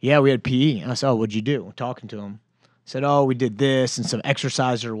 Yeah, we had PE. And I said, oh, what'd you do? I'm talking to him. I said, oh, we did this and some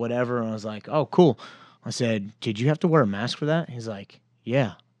exercise or whatever. And I was like, oh, cool. I said, did you have to wear a mask for that? He's like,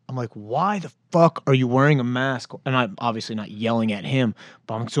 yeah. I'm like, why the fuck are you wearing a mask? And I'm obviously not yelling at him,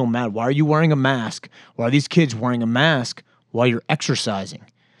 but I'm so mad. Why are you wearing a mask? Why are these kids wearing a mask while you're exercising? And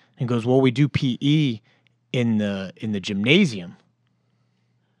he goes, well, we do PE in the gymnasium.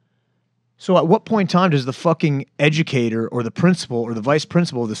 So at what point in time does the fucking educator or the principal or the vice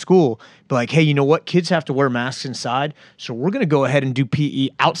principal of the school be like, hey, you know what? Kids have to wear masks inside, so we're going to go ahead and do PE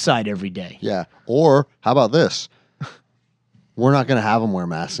outside every day. Yeah. Or how about this? We're not going to have them wear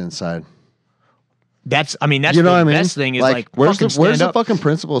masks inside. That's you know the what I mean? Best thing is like where's the fucking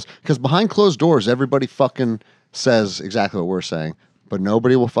principals? Because behind closed doors, everybody fucking says exactly what we're saying, but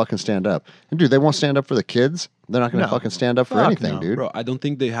nobody will fucking stand up. And dude, they won't stand up for the kids. They're not going to fucking stand up for anything, dude. Bro, I don't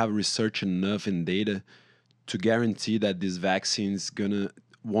think they have research enough and data to guarantee that this vaccine's gonna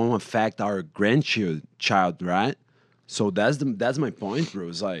won't affect our grandchild, right? So that's my point, bro.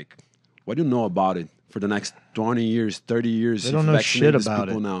 It's like, what do you know about it for the next 20 years, 30 years? They don't know shit about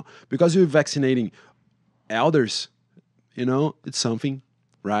it now because you're vaccinating elders. You know, it's something,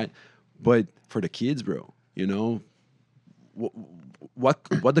 right? But for the kids, bro, you know,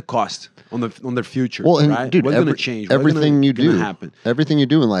 what the cost on their future? Well, and right? dude, what's gonna change? What's everything you do, happen? Everything you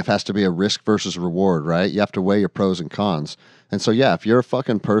do in life has to be a risk versus reward, right? You have to weigh your pros and cons. And so, yeah, if you're a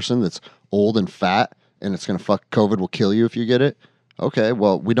fucking person that's old and fat and it's gonna COVID will kill you if you get it. Okay,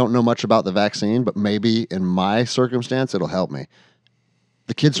 well, we don't know much about the vaccine, but maybe in my circumstance, it'll help me.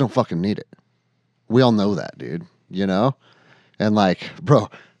 The kids don't fucking need it. We all know that, dude. You know, and like, bro,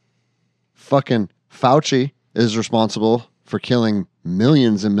 fucking Fauci is responsible for killing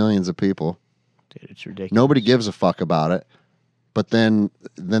millions and millions of people. Dude, it's ridiculous. Nobody gives a fuck about it. But then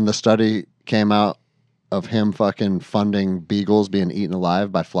the study came out of him fucking funding beagles being eaten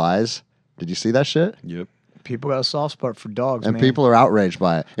alive by flies. Did you see that shit? Yep. People got a soft spot for dogs, and man. people are outraged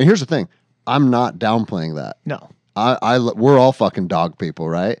by it. And here's the thing: I'm not downplaying that. No, we're all fucking dog people,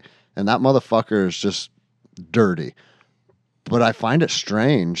 right? And that motherfucker is just dirty. But I find it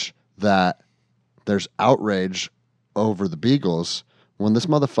strange that there's outrage over the beagles when this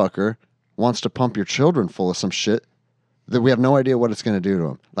motherfucker wants to pump your children full of some shit that we have no idea what it's going to do to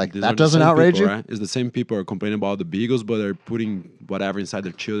them. Like, These that doesn't outrage people, you? Right? It's the same people who are complaining about the beagles, but they're putting whatever inside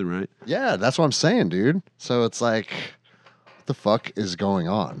their children, right? Yeah, that's what I'm saying, dude. So it's like, what the fuck is going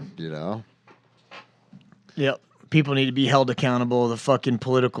on, you know? Yep. People need to be held accountable. The fucking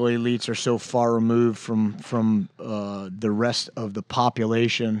political elites are so far removed from the rest of the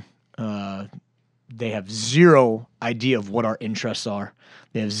population. They have zero idea of what our interests are.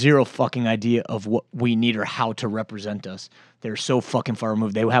 They have zero fucking idea of what we need or how to represent us. They're so fucking far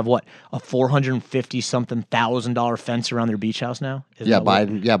removed. They have what, a $450,000 fence around their beach house now?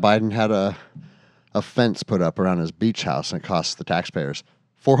 Biden had a fence put up around his beach house, and it cost the taxpayers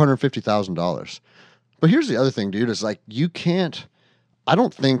 $450,000. But here's the other thing, dude, is like, I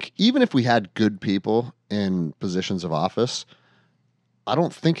don't think, even if we had good people in positions of office, I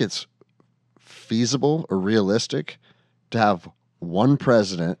don't think it's feasible or realistic to have one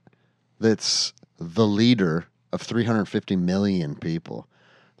president that's the leader of 350 million people.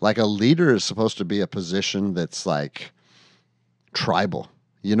 Like, a leader is supposed to be a position that's like tribal.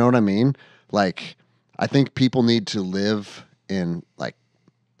 You know what I mean? Like, I think people need to live in like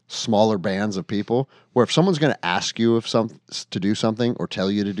smaller bands of people where if someone's going to ask you to do something or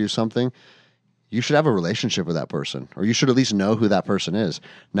tell you to do something, you should have a relationship with that person, or you should at least know who that person is.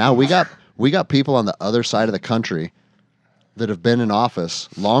 Now we got people on the other side of the country that have been in office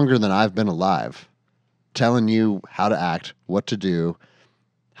longer than I've been alive, telling you how to act, what to do,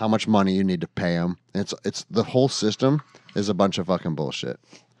 how much money you need to pay them. It's the whole system is a bunch of fucking bullshit.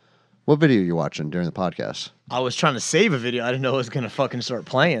 What video are you watching during the podcast? I was trying to save a video. I didn't know it was going to fucking start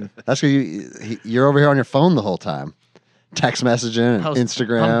playing. That's because you're over here on your phone the whole time. Text messaging and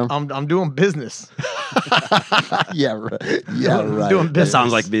Instagram. I'm doing business. Yeah, right. Yeah, right. Doing business. That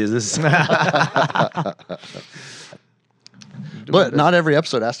sounds like business. But not every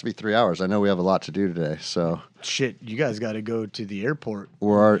episode has to be 3 hours. I know we have a lot to do today, so shit, you guys got to go to the airport.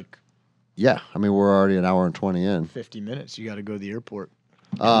 We're already an hour and 20 in. 50 minutes. You got to go to the airport.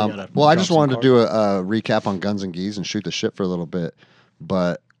 Well, I just wanted to do a recap on Guns Gis and shoot the shit for a little bit.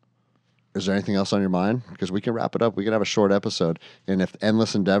 But is there anything else on your mind? Because we can wrap it up. We can have a short episode. And if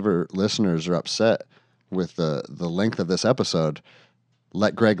Endless Endeavor listeners are upset with the length of this episode,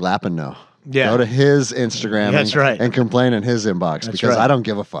 let Greg Lapin know. Yeah. Go to his Instagram and complain in his inbox because I don't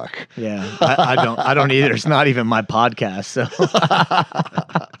give a fuck. Yeah, I don't either. It's not even my podcast. So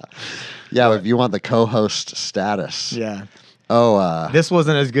yeah, if you want the co-host status. Yeah. Oh, this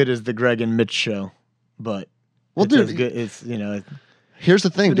wasn't as good as the Greg and Mitch show, but dude, good. It's here's the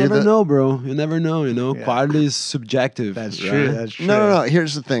thing, you dude. never know, bro. You never know. Yeah. Quality is subjective. That's true. Right? That's true. No.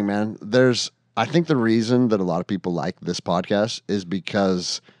 Here's the thing, man. I think the reason that a lot of people like this podcast is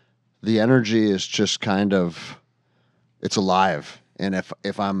because the energy is just kind of, it's alive. And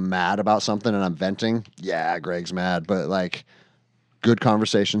if I'm mad about something and I'm venting, yeah, Greg's mad. But like, good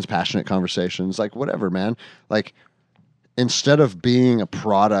conversations, passionate conversations, like whatever, man. Like, instead of being a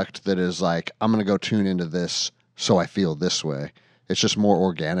product that is like, I'm going to go tune into this so I feel this way, it's just more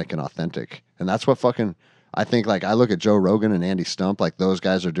organic and authentic. And that's what I think, like, I look at Joe Rogan and Andy Stump, like, those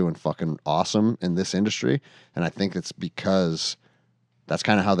guys are doing fucking awesome in this industry. And I think it's because that's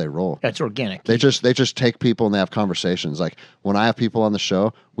kind of how they roll. That's organic. They just take people and they have conversations. Like, when I have people on the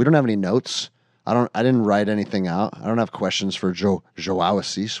show, we don't have any notes. I didn't write anything out. I don't have questions for Joao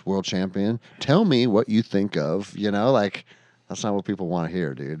Assis, world champion. Tell me what you think of, like That's not what people want to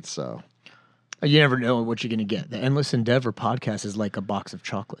hear, dude. So you never know what you're going to get. The Endless Endeavor podcast is like a box of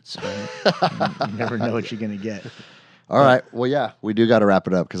chocolates. Right? You never know what you're going to get. All right. Well, yeah, we do got to wrap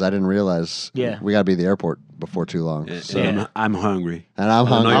it up because I didn't realize we got to be at the airport before too long. So I'm hungry. And I'm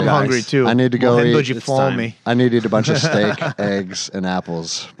hungry. I'm hungry too. I need to go eat. You follow me. I need to eat a bunch of steak, eggs, and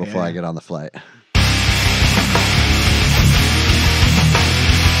apples before I get on the flight.